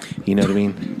money. You know what I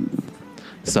mean?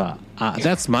 So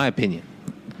that's my opinion.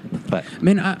 But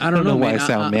Man, I don't know why man. I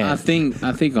sound mad.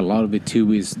 I think a lot of it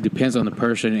too is depends on the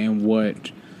person and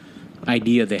what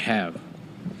idea they have.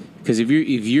 Because if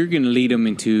you're going to lead them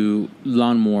into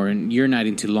lawnmower and you're not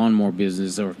into lawnmower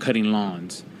business or cutting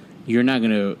lawns, you're not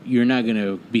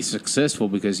gonna be successful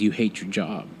because you hate your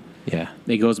job. yeah,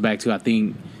 It goes back to I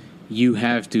think you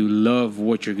have to love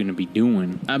what you're going to be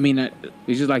doing. I mean,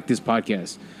 it's just like this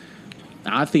podcast.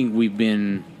 I think we've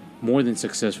been more than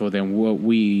successful than what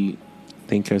we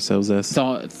think ourselves as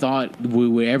thought we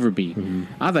would ever be. Mm-hmm.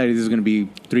 I thought it was going to be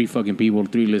 3 fucking people,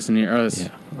 3 listening, us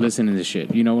listening to this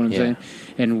shit. You know what I'm Yeah. saying?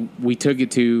 And we took it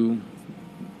to,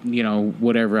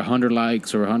 whatever, 100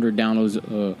 likes or 100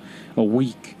 downloads a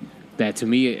week. That to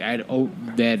me,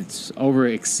 that's over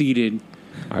exceeded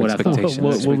Our what I thought.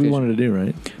 expectations. what we wanted to do,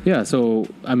 right? Yeah, so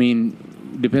I mean,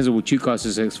 depends on what you call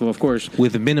successful. Of course,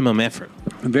 with minimum effort.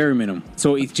 very minimum.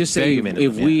 So it's just say Very minimum,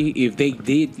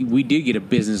 if we did get a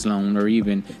business loan, or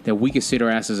even that we could sit our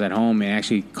asses at home and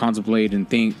actually contemplate and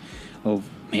think of,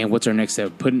 man, what's our next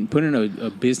step? Put in a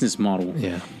business model,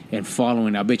 Yeah. and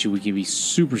following. I bet you we could be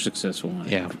super successful on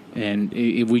it. Yeah. And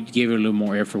if we gave it a little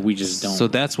more effort, we just don't. So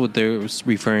that's what they're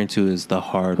referring to as the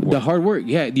hard work. The hard work,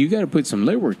 yeah, you got to put some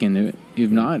legwork into it. If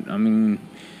not, I mean,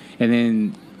 and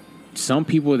then some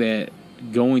people that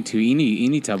go into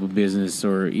any type of business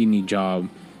or any job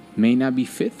may not be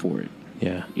fit for it.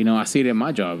 yeah. I see it at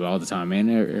my job all the time, man.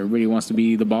 Everybody wants to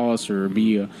be the boss or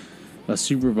be a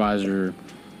supervisor.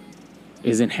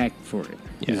 Isn't hacked for it.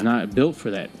 Yeah. It's not built for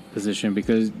that position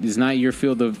because it's not your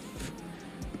field of.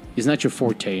 It's not your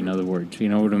forte. In other words, you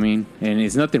know what I mean. And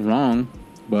it's nothing wrong,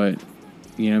 but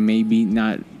maybe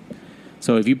not.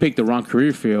 So if you pick the wrong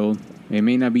career field, it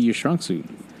may not be your strong suit.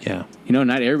 Yeah. Not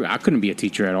everybody. I couldn't be a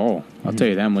teacher at all. I'll tell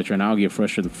you that much right now. I'll get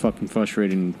frustrated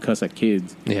and cuss at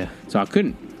kids. Yeah. So I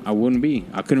couldn't. I wouldn't be.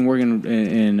 I couldn't work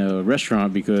in a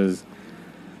restaurant because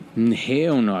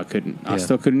hell no, I couldn't. I Yeah.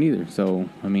 still couldn't either. So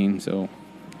I mean,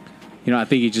 I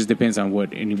think it just depends on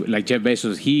what. Like Jeff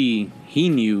Bezos, he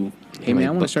knew. Hey man,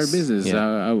 I want to start a business.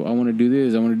 Yeah. I want to do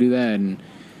this. I want to do that. And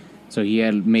so he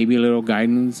had maybe a little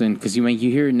guidance. And because you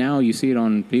hear it now, you see it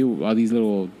on people, all these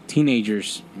little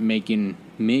teenagers making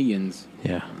millions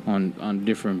Yeah. on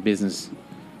different business.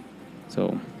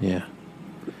 So Yeah.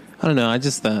 I don't know. I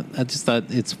just thought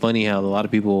it's funny how a lot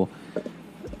of people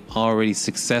are already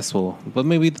successful, but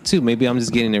maybe I'm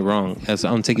just getting it wrong. As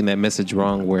I'm taking that message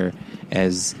wrong, where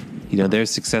as they're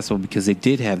successful because they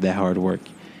did have that hard work.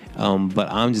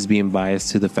 But I'm just being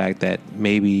biased to the fact that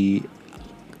maybe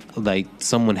like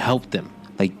someone helped them,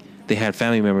 like they had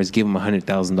family members give them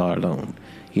 $100,000 loan,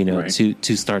 Right.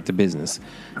 to start the business,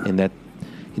 and that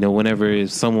whenever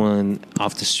someone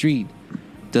off the street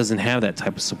doesn't have that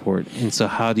type of support, and so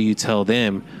how do you tell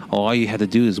them, all you have to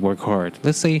do is work hard?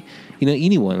 Let's say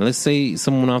anyone, let's say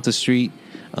someone off the street,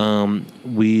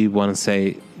 we want to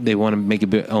say they want to make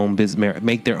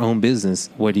make their own business.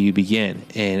 Where do you begin?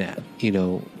 And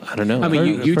I don't know. I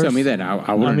mean, you tell me that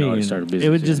I wouldn't know how to start a business. It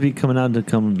would just be coming out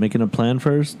to making a plan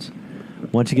first.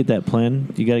 Once you get that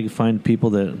plan, you got to find people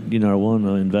that are willing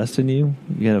to invest in you.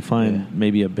 You got to find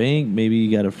maybe a bank, maybe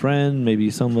you got a friend, maybe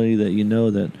somebody that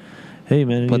that. Hey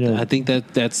man, but I think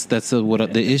that's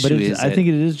what the issue is. I think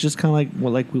it is just kind of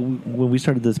like when we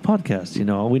started this podcast.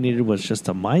 All we needed was just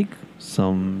a mic,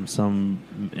 some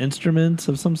instruments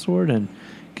of some sort, and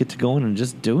get to going and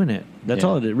just doing it. That's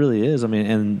all it really is. I mean,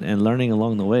 and learning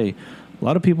along the way. A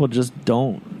lot of people just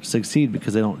don't succeed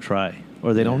because they don't try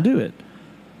or they don't do it.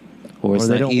 Or it's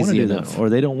they not don't want to easy do enough. that, or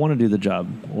they don't want to do the job,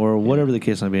 or whatever the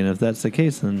case might be. And if that's the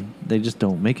case, then they just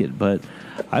don't make it. But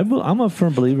I'm a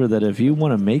firm believer that if you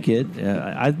want to make it,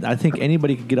 I think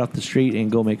anybody could get off the street and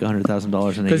go make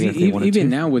 $100,000 in a year if they wanted even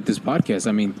to. now with this podcast,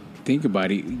 I mean, think about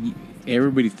it.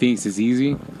 Everybody thinks it's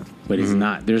easy, but it's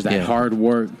not. There's that hard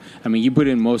work. I mean, you put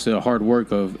in most of the hard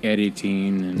work of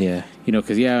editing, and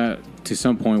because to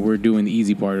some point we're doing the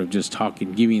easy part of just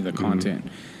talking, giving you the content.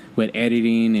 But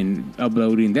editing and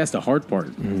uploading, that's the hard part.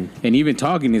 And even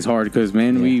talking is hard because,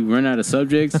 man, we run out of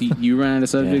subjects. You run out of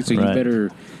subjects, so you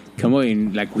better come up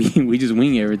and, like, we just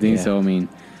wing everything. Yeah. So,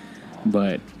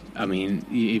 I mean,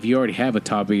 if you already have a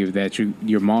topic, if that's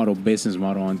your model, business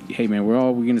model on, hey, man, we're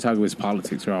going to talk about is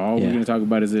politics, or all we're going to talk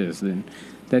about is this, then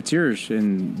that's yours.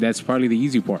 And that's probably the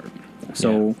easy part.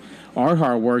 So our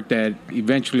hard work that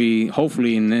eventually,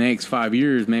 hopefully in the next 5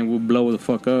 years, man, we'll blow the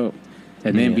fuck up.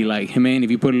 And then be like, hey, man,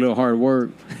 if you put a little hard work.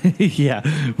 Yeah,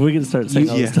 we can start saying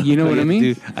all this stuff. You know what I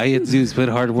mean? All you have to do is put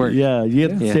hard work. Yeah, you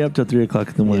have to stay up till 3 o'clock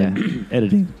in the morning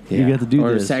editing. Yeah. You have to do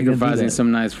or this. sacrificing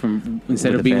some nights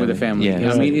instead of being with the family.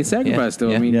 Yeah. I mean, it's sacrifice though.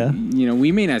 Yeah. I mean, you know,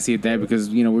 we may not see it that because,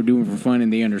 you know, we're doing it for fun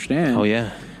and they understand. Oh, yeah.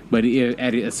 But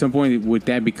at some point, would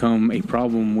that become a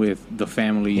problem with the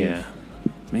family? Yeah.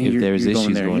 Man, If there's you're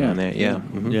issues there. going on there. Yeah.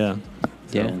 Mhm. Yeah.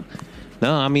 Yeah. So-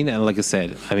 No, I mean, like I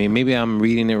said, I mean, maybe I'm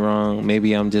reading it wrong.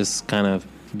 Maybe I'm just kind of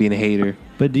being a hater.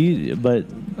 But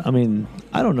I mean,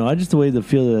 I don't know. I just the way the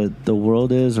feel that the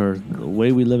world is, or the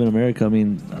way we live in America. I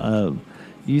mean,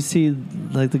 you see,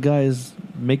 like the guys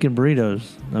making burritos.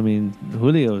 I mean,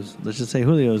 Julio's. Let's just say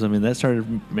Julio's. I mean, that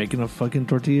started making a fucking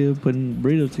tortilla, putting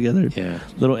burritos together. Yeah.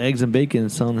 Little eggs and bacon,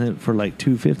 selling it for like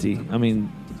 $2.50. I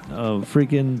mean,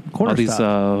 freaking corner All these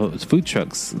stop. food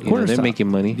trucks, you know, Corner they're stop.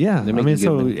 making money. Yeah, They're I making mean, good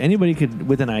so money. anybody could,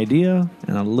 with an idea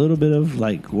and a little bit of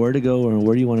like where to go or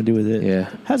where do you want to do with it,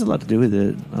 has a lot to do with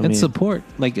it. I and mean, support,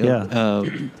 like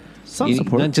some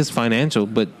support, not just financial,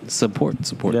 but support.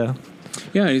 Yeah,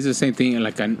 Yeah, it's the same thing.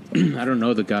 Like I don't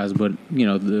know the guys, but you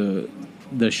know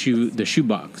the shoe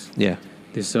box. Yeah,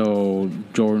 They sell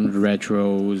Jordan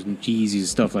retros and Yeezys,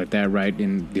 stuff like that, right?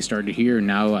 And they started here. And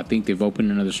now I think they've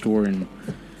opened another store in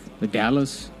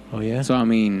Dallas. Oh yeah. So I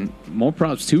mean, more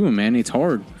props to them, man. It's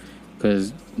hard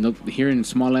because here in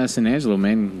small ass San Angelo,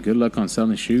 man. Good luck on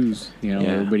selling shoes. You know,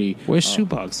 everybody. Where's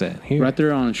Shoebox at? Here. Right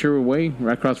there on Sherwood Way,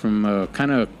 right across from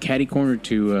kind of catty corner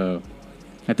to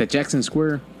at the Jackson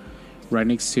Square, right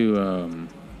next to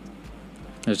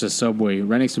there's a Subway,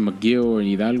 right next to McGill or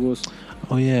Hidalgo's.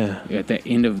 Oh yeah. At the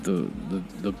end of the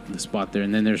spot there,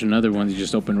 and then there's another one that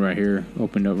just opened up right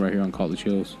here on College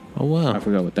Hills. Oh wow. I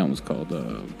forgot what that was called.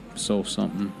 Soul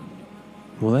something.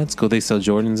 Well, that's cool. They sell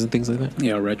Jordans and things like that.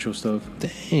 Yeah, retro stuff.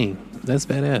 Dang, that's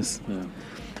badass. Yeah.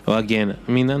 Well, again,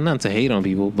 I mean, not to hate on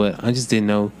people, but I just didn't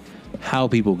know how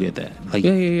people get that. Like,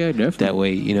 Yeah, definitely. that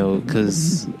way, you know,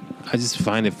 because I just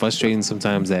find it frustrating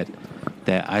sometimes that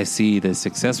I see the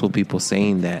successful people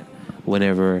saying that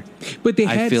whenever But they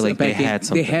I had feel like they backing. had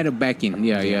something. They had a backing.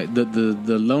 Yeah.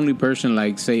 The lonely person,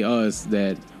 like say us,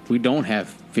 that we don't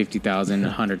have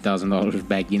 $50,000, $100,000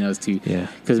 backing us to. Yeah.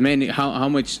 Because man, how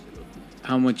much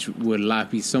would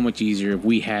life be so much easier if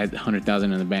we had $100,000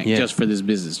 in the bank just for this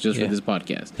business, just for this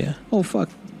podcast? Yeah. Oh fuck,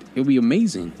 it would be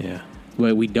amazing. Yeah.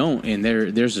 But we don't, and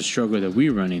there's a struggle that we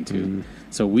run into. Mm-hmm.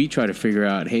 So we try to figure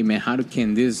out, hey man,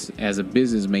 can this as a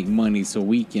business make money so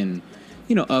we can,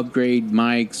 you know, upgrade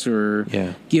mics or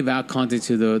give out content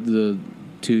to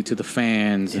the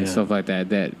fans and stuff like that.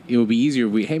 That it would be easier.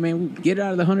 Hey man, get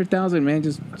out of the 100,000, man.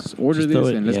 Just order this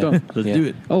and let's go. Let's do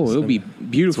it. Oh, it'll be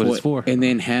beautiful. That's what it's for. And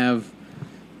then have.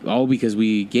 All because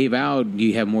we gave out,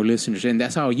 you have more listeners, and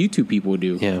that's how YouTube people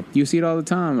do. Yeah, you see it all the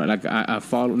time. Like I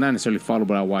follow, not necessarily follow,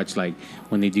 but I watch like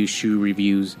when they do shoe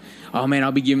reviews. Oh man,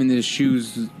 I'll be giving this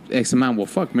shoes X amount. Well,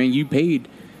 fuck, man, you paid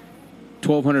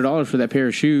 $1,200 for that pair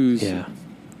of shoes. Yeah,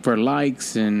 for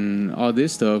likes and all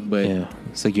this stuff, but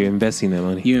it's like you're investing that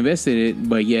money. You invested it,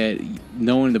 but yet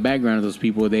knowing the background of those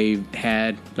people, they've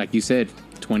had, like you said,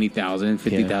 20,000,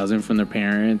 50,000 from their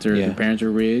parents, or their parents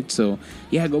are rich. So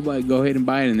go ahead and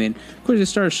buy it, and then of course it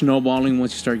starts snowballing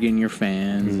once you start getting your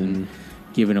fans and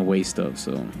giving away stuff.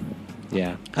 So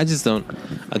yeah, I just don't.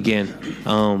 Again,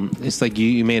 it's like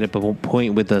you made up a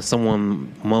point with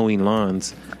someone mowing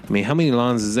lawns. I mean, how many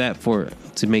lawns is that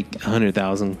to make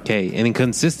 100,000 K and then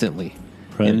consistently?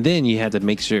 Right. And then you have to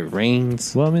make sure it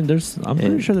rains. Well, I mean, I'm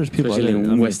pretty sure there's people out there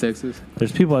in West Texas.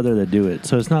 There's people out there that do it,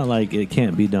 so it's not like it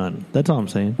can't be done. That's all I'm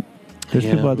saying. There's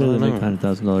people out there that make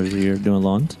 $100,000 a year doing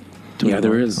lawns. Yeah,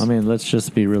 there is. I mean, let's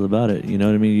just be real about it. You know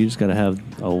what I mean? You just got to have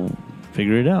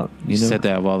figure it out. You know? Said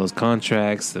that of all those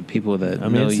contracts, the people that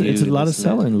it's a lot of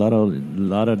selling, a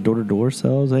lot of door to door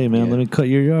sales. Hey man, let me cut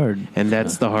your yard, and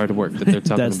that's the hard work that they're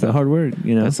talking that's about. The hard work.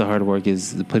 You know, that's the hard work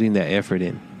is putting that effort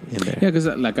in there. Yeah, because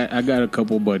like I got a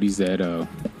couple buddies that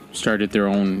started their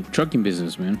own trucking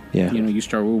business, man. Yeah, you know, you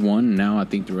start with one, and now I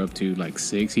think they're up to like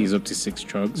 6. He's up to 6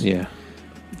 trucks. Yeah,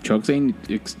 trucks ain't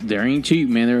cheap,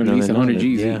 man. They're at least 100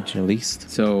 G's each. At least.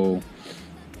 So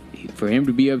for him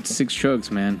to be up to 6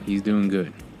 trucks, man, he's doing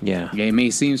good. Yeah, it may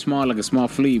seem small, like a small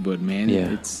fleet, but man,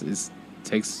 it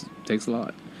takes a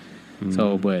lot.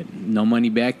 So, but no money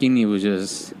backing. It was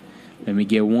just, let me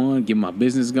get one, get my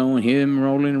business going. Him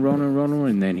rolling,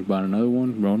 and then he bought another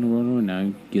one, rolling, and now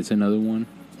he gets another one.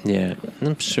 Yeah, and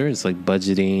I'm sure it's like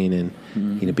budgeting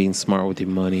and being smart with your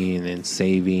money and then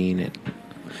saving and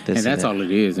this And that's that. all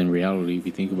it is in reality, if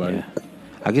you think about Yeah.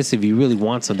 I guess if you really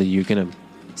want something, you're gonna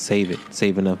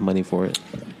save enough money for it.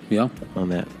 it. Yeah. On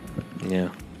that, yeah.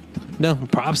 No,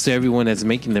 props to everyone that's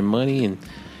making their money and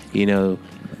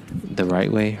the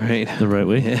right way, right? The right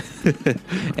way.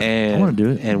 And I wanna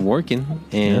do it. and working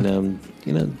and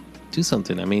Yeah. do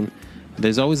something. I mean,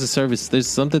 there's always a service. There's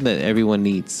something that everyone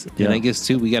needs, Yeah. and I guess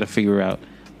too we got to figure out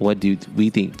what do we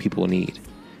think people need,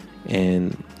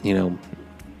 and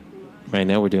right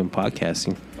now we're doing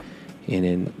podcasting, and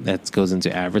then that goes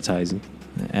into advertising.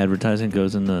 Advertising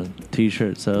goes in the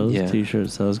t-shirt sales. Yeah. T-shirt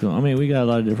sales go. I mean, we got a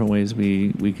lot of different ways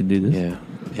we can do this.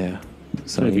 Yeah.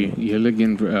 So if you're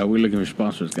looking for, we're looking for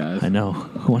sponsors, guys. I know.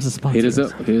 Who wants to sponsor? Hit us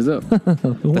up. Who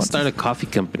let's wants start a coffee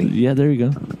company. Yeah, there you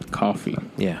go. Coffee.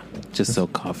 Yeah, just sell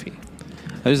coffee.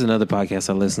 There's another podcast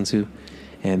I listen to,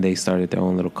 and they started their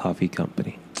own little coffee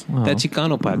company. Oh. That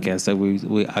Chicano podcast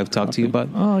that I've talked to you about.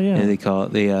 Oh, yeah. And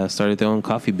they started their own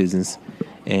coffee business,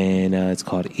 and it's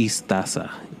called East Taza.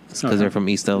 It's because they're from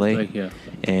East LA, Yeah.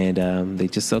 and they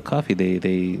just sell coffee.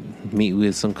 They meet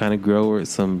with some kind of grower,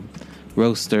 some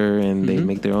roaster, and they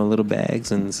make their own little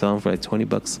bags and sell them for like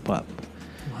 $20 a pop,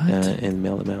 What? and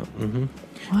mail them out.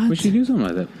 What? We should do something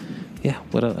like that. Yeah,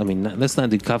 what else? I mean, let's not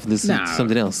do coffee. Let's Nah. do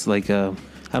something else. Like, I don't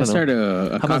Let's know. start a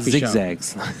How about coffee shop.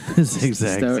 zigzags?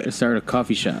 Zigzag. Start a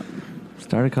coffee shop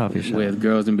Start a coffee shop. with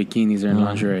girls in bikinis or in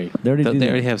lingerie. They already do They that.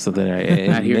 already have something right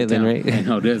in Not here in Midland, town. right?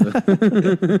 No, there's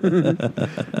a.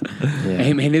 Yeah.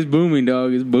 Hey man, it's booming,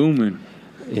 dog. It's booming.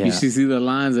 Yeah. You should see the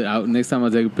lines out. Next time I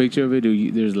take a picture of it,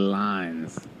 there's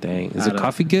lines. Dang. Is Out the of-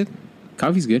 coffee good?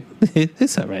 Coffee's good.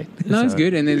 It's all right. No, it's alright.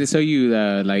 good. And then they show you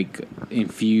like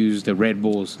infuse the Red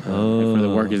Bulls. Oh. For the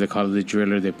workers, they call it the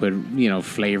driller. They put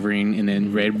flavoring and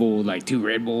then Red Bull, like 2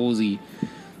 Red Bulls. They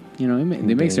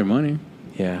makes their money.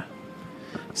 Yeah.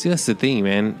 See, that's the thing,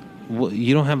 man.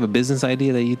 You don't have a business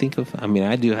idea that you think of? I mean,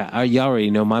 I do. Y'all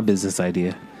already know my business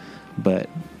idea. But,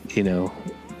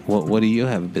 what do you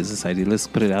have a business idea? Let's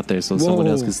put it out there so someone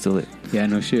else Whoa. can steal it. Yeah,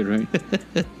 no shit, right?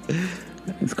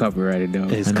 It's copyrighted, though.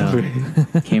 It's I know.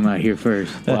 covered. Came out here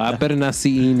first. Well, I better not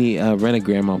see any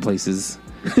rent-a-gram on places.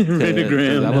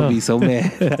 Rent-a-gram. I'm going to be so mad.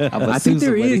 I think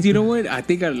there is. You know what? I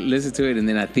think I listened to it, and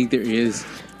then I think there is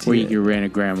where you can rent a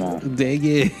grandma. Dang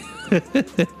it.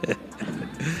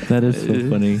 That is so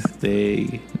funny.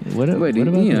 Dang. What But about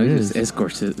there just is?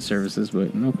 escort services.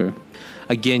 But okay.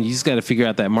 Again, you just got to figure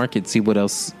out that market, see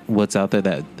what's out there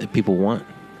that people want,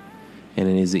 and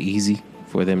then is it easy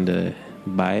for them to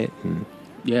buy it and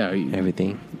Yeah.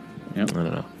 everything. Yep. I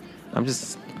don't know. I'm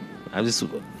just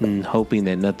hoping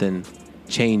that nothing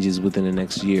changes within the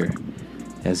next year,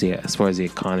 as far as the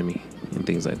economy and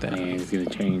things like that. Man, it's gonna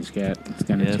change, Cat. It's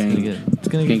gonna Yeah, it's change.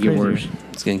 gonna get get crazier. worse.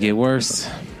 It's gonna get worse.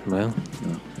 Well,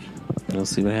 we'll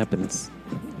see what happens.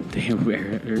 Damn,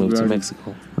 Move to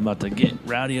Mexico. I'm about to get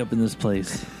rowdy up in this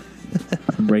place.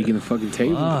 breaking the fucking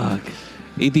table. Fuck.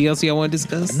 Anything else y'all want to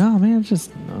discuss? No, man,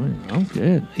 I'm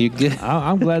good. You good?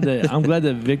 I'm glad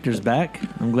that Victor's back.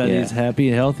 I'm glad Yeah. he's happy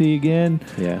and healthy again.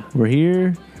 Yeah. We're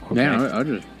here. Man, I'm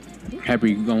just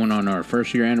happy going on our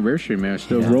first year anniversary, man.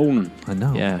 Still Yeah. rolling. I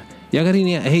know. Yeah. Y'all got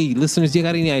any? Hey, listeners, you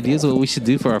got any ideas what we should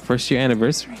do for our first year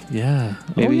anniversary? Yeah.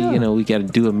 Maybe Oh, yeah. we got to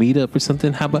do a meetup or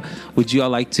something. How about? Would you all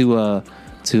like to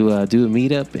do a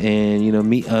meetup and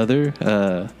meet other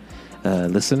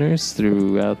listeners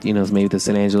throughout maybe the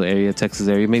San Angelo area, Texas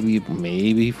area?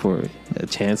 Maybe for a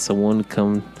chance someone to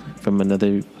come from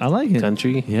another I like it.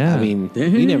 country. Yeah. I mean,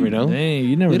 you never know. Hey,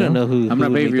 you never We don't know who. I'm who not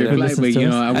would paying for make your that flight, listen but to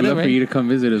us. I I would know, love for right? you to come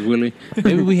visit us, Willie.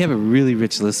 Maybe we have a really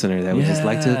rich listener that would just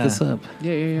like to hook us up.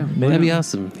 Yeah. That'd be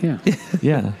awesome. Yeah.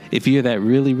 Yeah. If you're that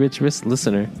really rich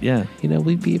listener, Yeah.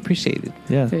 we'd be appreciated.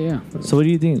 Yeah. Yeah. So what do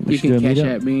you think? We You should do can a cash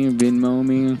meetup? at me, Venmo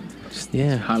me. Just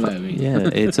Yeah. holla at me. Yeah,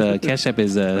 it's Cash App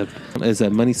is a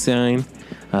money sign,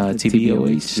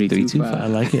 TBOH 325. I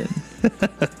like it.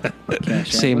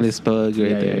 Cash App Shameless plug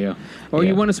right Yeah, there. yeah. Or Yeah.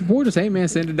 you want to support us? Hey, man,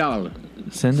 send $1.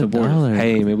 Send a Support us. dollar.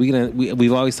 Hey man,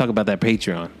 we've always talked about that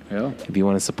Patreon. Yeah. If you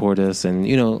want to support us, and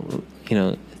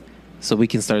so we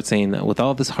can start saying with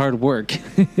all this hard work,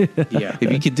 Yeah.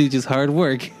 if you could do just hard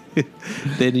work,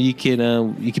 then you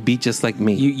can be just like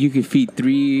me. You could feed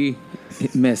 3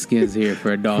 Mexicans here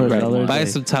for $1. For $1 a Buy day.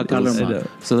 some $1 a tacos.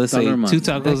 month. So let's say $1 a month. 2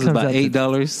 That tacos is comes about out to-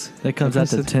 $8. That comes out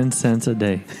to 10 cents a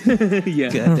day. Yeah.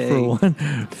 God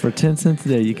dang. For 10 cents a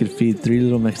day, you could feed 3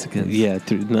 little Mexicans. Yeah,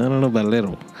 no, I don't know about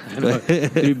little.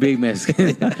 3 big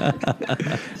Mexicans.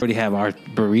 Already have our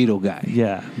burrito guy.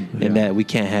 Yeah. And that we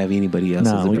can't have anybody else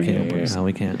as No, a we burrito can't. person. No,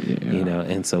 we can't. You know,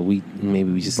 and so we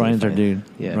just Brian's need to our find- dude.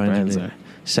 Yeah, Brian's our Brian's dude. our.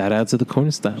 Shout out to the corner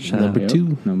stop. Shout Number out.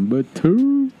 2. Number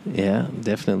 2. Yeah,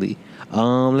 definitely.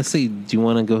 Let's see. Do you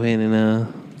want to go ahead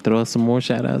and throw out some more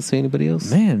shout outs to anybody else?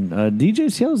 Man,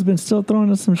 DJ Cielo's been still throwing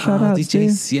us some shout outs.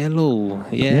 DJ Cielo.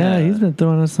 Yeah. Yeah, he's been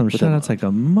throwing us some shout outs like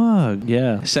a mug.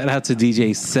 Yeah. Shout out to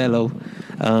DJ Cielo.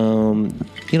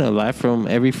 Live from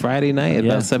every Friday night at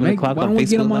Yeah. about 7 o'clock Why on don't we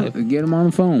Facebook Live. get him on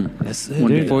the phone? That's it.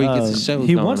 Dude, Before he gets his show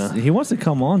he going wants on. he wants to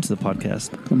come on to the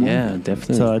podcast. Come on. Yeah,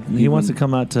 definitely. So he wants to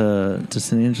come out to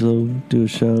San Angelo, do a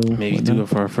show. Maybe whatnot. do it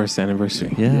for our first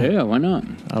anniversary. Yeah, Yeah, why not?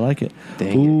 I like it.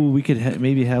 Dang Ooh, we could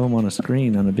maybe have him on a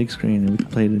screen, on a big screen, and we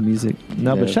could play the music.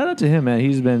 No, but Yeah. shout out to him, man.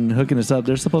 He's been hooking us up.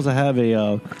 They're supposed to have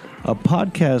a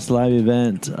podcast live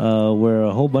event where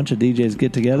a whole bunch of DJs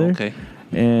get together. Okay.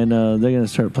 And they're going to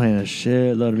start playing a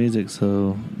shitload of music.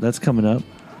 So that's coming up.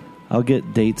 I'll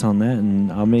get dates on that,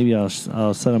 and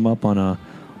I'll set them up on a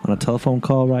telephone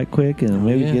call right quick, and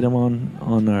maybe yeah. get them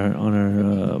on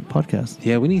our podcast.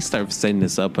 Yeah, we need to start setting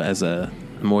this up as a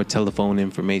more telephone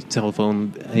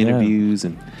interviews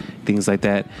and things like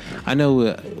that. I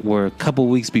know we're a couple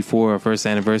weeks before our first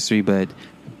anniversary, but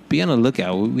be on the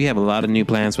lookout. We have a lot of new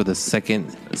plans for the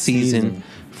second season.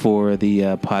 For the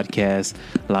podcast,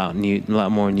 a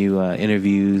lot more new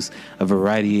interviews, a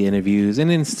variety of interviews, and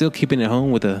then still keeping it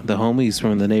home with the homies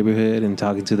from the neighborhood and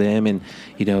talking to them, and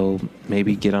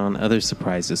maybe get on other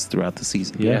surprises throughout the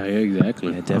season. Yeah,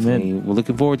 exactly. Yeah, definitely. We're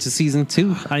looking forward to season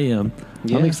 2. I am.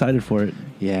 Yeah. I'm excited for it.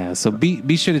 Yeah, so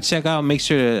be sure to check out. Make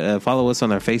sure to follow us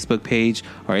on our Facebook page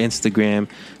or Instagram,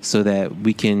 so that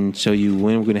we can show you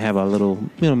when we're going to have our little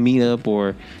meetup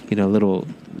or little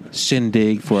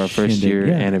shindig for our first year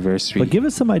anniversary. But give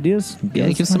us some ideas.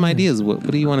 give us some ideas. What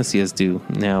do you want to see us do?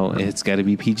 Now it's got to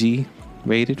be PG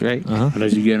rated, right?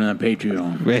 Unless you get on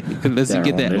Patreon. Right. Unless you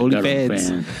get that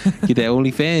OnlyFans. Get that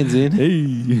OnlyFans in.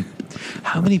 Hey.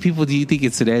 How many people do you think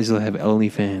in San Angelo have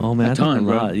OnlyFans? Oh man, A I think ton, a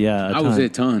bro. lot. Yeah, I would say a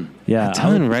ton. Yeah, A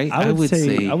ton, right? I would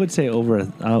say say- I would say over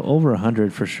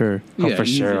 100 for sure. Oh, Yeah, for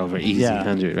easy. sure, over easy Yeah.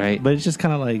 100, right? But it's just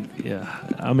kind of like, yeah.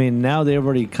 I mean, now they've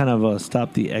already kind of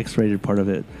stopped the X-rated part of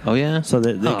it, Oh yeah. so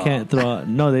that they can't throw.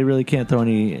 No, they really can't throw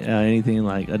anything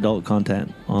like adult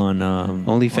content on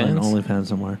OnlyFans? On OnlyFans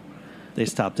somewhere. They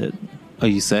stopped it. Oh,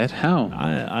 you said? How?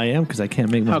 I am because I can't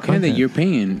make my How can they?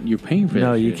 content. You're paying for that.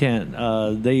 No, you shit.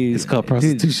 can't. They It's called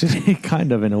prostitution. Dude,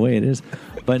 kind of in a way it is,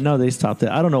 but no, they stopped it.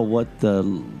 I don't know what the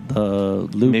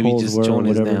loopholes Maybe just were or join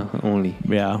us whatever. now only.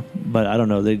 Yeah, but I don't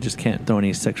know. They just can't throw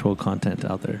any sexual content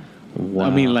out there. Wow. I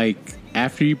mean, like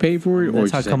after you pay for it, or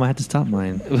That's how just come I had to stop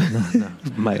mine. No.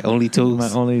 my only toes. My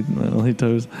only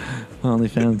toes, my only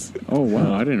fans. Oh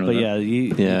wow, I didn't know. But that. yeah,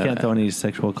 you Yeah. can't throw any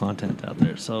sexual content out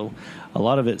there. So a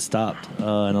lot of it stopped,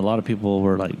 and a lot of people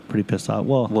were like pretty pissed off.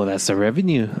 Well, That's the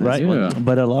revenue. That's right? yeah.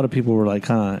 But a lot of people were like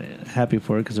kind of happy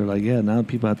for it because they're like, yeah, now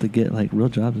people have to get like real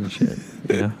jobs and shit.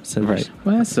 Yeah, so Right.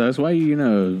 Well, that sucks. Why are you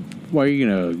gonna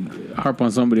harp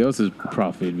on somebody else's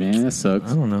profit, man? That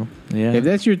sucks. I don't know. Yeah, If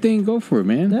that's your thing, go for it,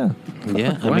 man. yeah.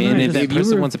 Yeah, I Why mean, not? if that If you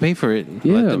person were- wants to pay for it,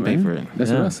 Yeah, let them man. pay for it. That's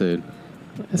Yeah. what I said.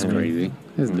 That's crazy.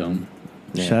 That's dumb.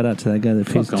 Yeah. Shout out to that guy that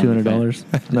pays Fuck $200.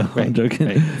 No, I'm joking.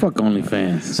 Right. Fuck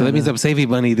OnlyFans. So that means I'm saving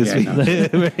money this Yeah, week. I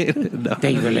know. Right? No.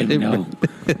 Thank you for letting me know.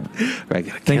 Right,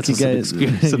 gotta Thank you, cancel some guys.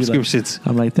 You're like- subscriptions.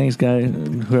 I'm like, thanks, guy.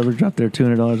 Whoever dropped their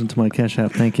 $200 into my Cash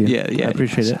App, thank you. Yeah. I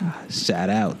appreciate it. Shout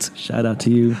out. Shout out to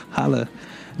you, Holla.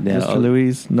 Now, Mr.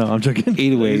 Luis. No, I'm joking.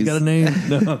 Anyways. He's got a name.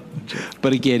 No.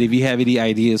 But again, if you have any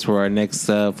ideas for our next,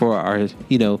 for our,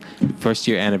 first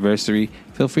year anniversary,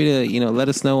 feel free to, let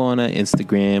us know on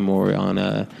Instagram or on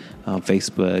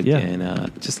Facebook, Yeah.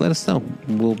 and just let us know.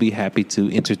 We'll be happy to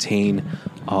entertain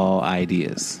all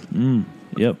ideas.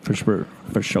 Yep, for sure.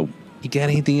 For sure. You got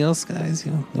anything else, guys?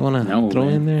 You want to No, throw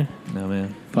man. in there? No,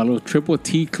 man. Follow Triple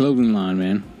T Clothing Line,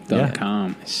 man. Yeah.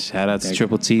 .com. Shout out to Thank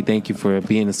Triple T. Thank you for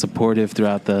being supportive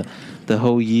throughout the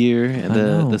whole year and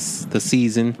know. the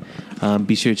season.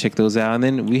 Be sure to check those out. And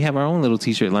then we have our own little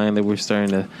T-shirt line that we're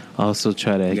starting to also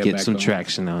try to Get get back some on.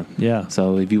 traction on. Yeah.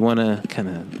 So if you want to kind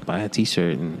of buy a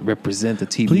T-shirt and represent the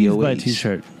TBOH, Please buy a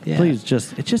T-shirt. Yeah. Please,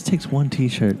 it just takes one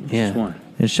T-shirt. Yeah. Just one.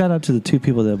 And shout out to the 2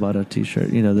 people that bought a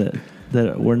T-shirt.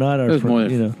 That were not our There's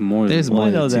friend, more. More. There's than more Well,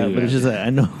 I know than that, two, but it's yeah. just that I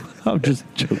know I'm just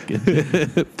joking.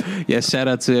 Yeah, shout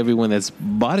out to everyone that's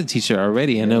bought a t-shirt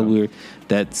already. I know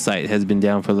that site has been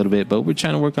down for a little bit, but we're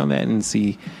trying to work on that and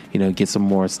see, get some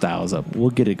more styles up. We'll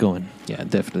get it going. Yeah,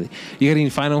 definitely. You got any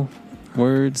final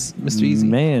words, Mr. Easy?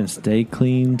 Man, stay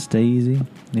clean, stay easy.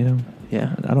 Yeah.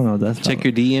 I don't know. That's Check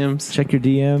your DMs. Check your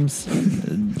DMs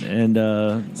and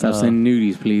Stop sending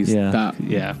nudies, please. yeah. Stop.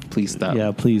 Yeah, please stop.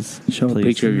 Yeah, please Show a please.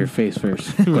 picture of your face first.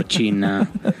 Cochina.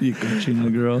 You coaching the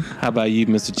girl. How about you,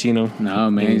 Mr. Chino?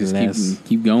 No, man. Any Just last-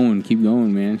 keep going,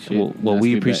 man. Shit. Well, we Let's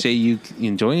get appreciate you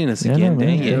joining us Yeah, again. no,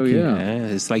 man. Dang it. Hell yeah.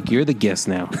 It's like you're the guest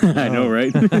now. back. I know,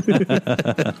 right?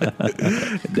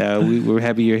 We're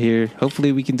happy you're here.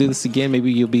 Hopefully we can do this again.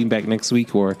 Maybe you'll be back next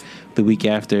week or the week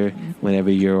after, whenever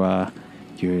your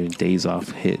days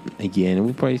off hit again. And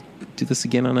we'll probably do this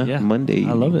again on a Monday.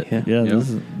 I love it. Yeah, Yeah.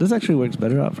 This actually works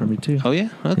better out for me too. Oh, yeah?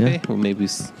 Okay. Yeah. Well, maybe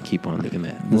keep on doing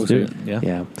that. Let's do We'll it. Yeah.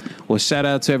 Yeah. Well, shout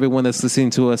out to everyone that's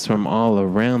listening to us from all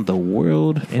around the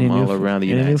world, Any from all new- around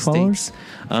the any United new States.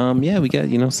 Yeah, we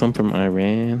got some from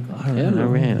Iran.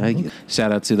 Iran.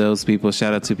 Shout out to those people.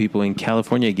 Shout out to people in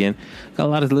California again. Got a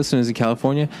lot of listeners in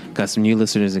California. Got some new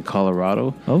listeners in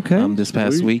Colorado. Okay. This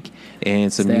past Sweet. week,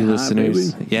 and some Stay new high,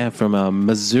 listeners. baby. Yeah, from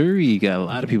Missouri. Got a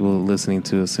lot of people listening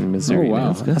to us in Missouri. Oh, wow. now.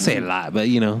 That's good. I say a lot, but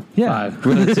Yeah. Five.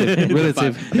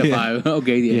 relative. Five. Yeah, five.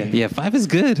 Okay, yeah. Yeah, 5 is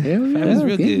good. Hell yeah. 5 is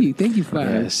real Thank good. you. Thank you,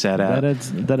 Five. Yeah, shout out.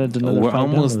 That adds another. We're 5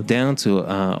 almost downloads. down to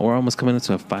we're almost coming up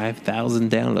to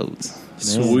 5,000 downloads.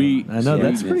 Sweet. I know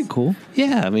that's Sweetness. pretty cool.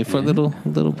 Yeah, I mean for a little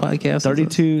podcast,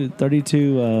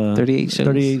 38 shows.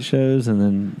 38 shows and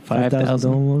then 5,000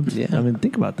 5,000. downloads. Yeah. I mean,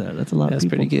 think about that. That's a lot That's of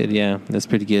people. pretty good. Yeah, that's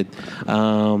pretty good.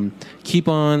 Keep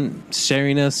on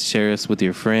sharing us. Share us with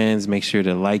your friends. Make sure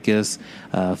to like us.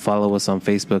 Follow us on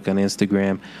Facebook, on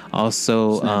Instagram.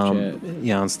 Also, on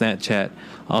Snapchat.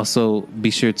 Also,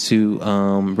 be sure to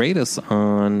rate us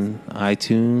on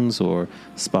iTunes or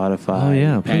Spotify. Oh,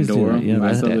 yeah. Please do Pandora. that. Yeah,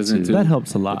 I still that listen too. to that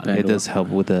helps a lot. Pandora. It does help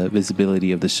with the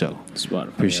visibility of the show. Spotify.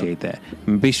 Appreciate that.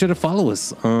 And be sure to follow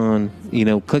us on,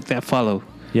 click that follow,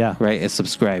 Yeah. right, and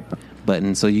subscribe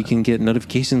button so you can get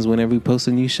notifications whenever we post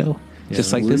a new show,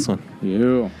 just like this one.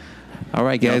 Yeah. All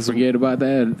right, Don't guys. forget about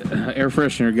that air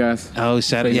freshener, guys. Oh,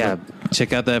 shout out. Yeah.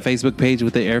 Check out that Facebook page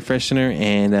with the air freshener.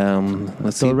 And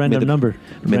let's see. So a random number.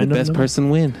 May the Random best number? person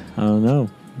win. I don't know.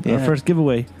 Yeah. Our first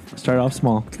giveaway. Start off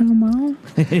small. Come on.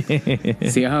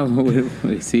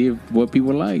 See what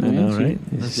people like, I man. know, right?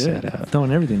 Let's do Shout it. out.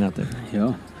 Throwing everything out there.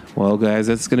 Yeah. Well, guys,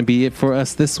 that's going to be it for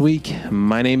us this week.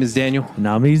 My name is Daniel.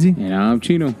 Now I'm easy. And I'm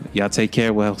Chino. Y'all take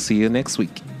care. We'll see you next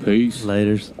week. Peace.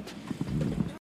 Laters.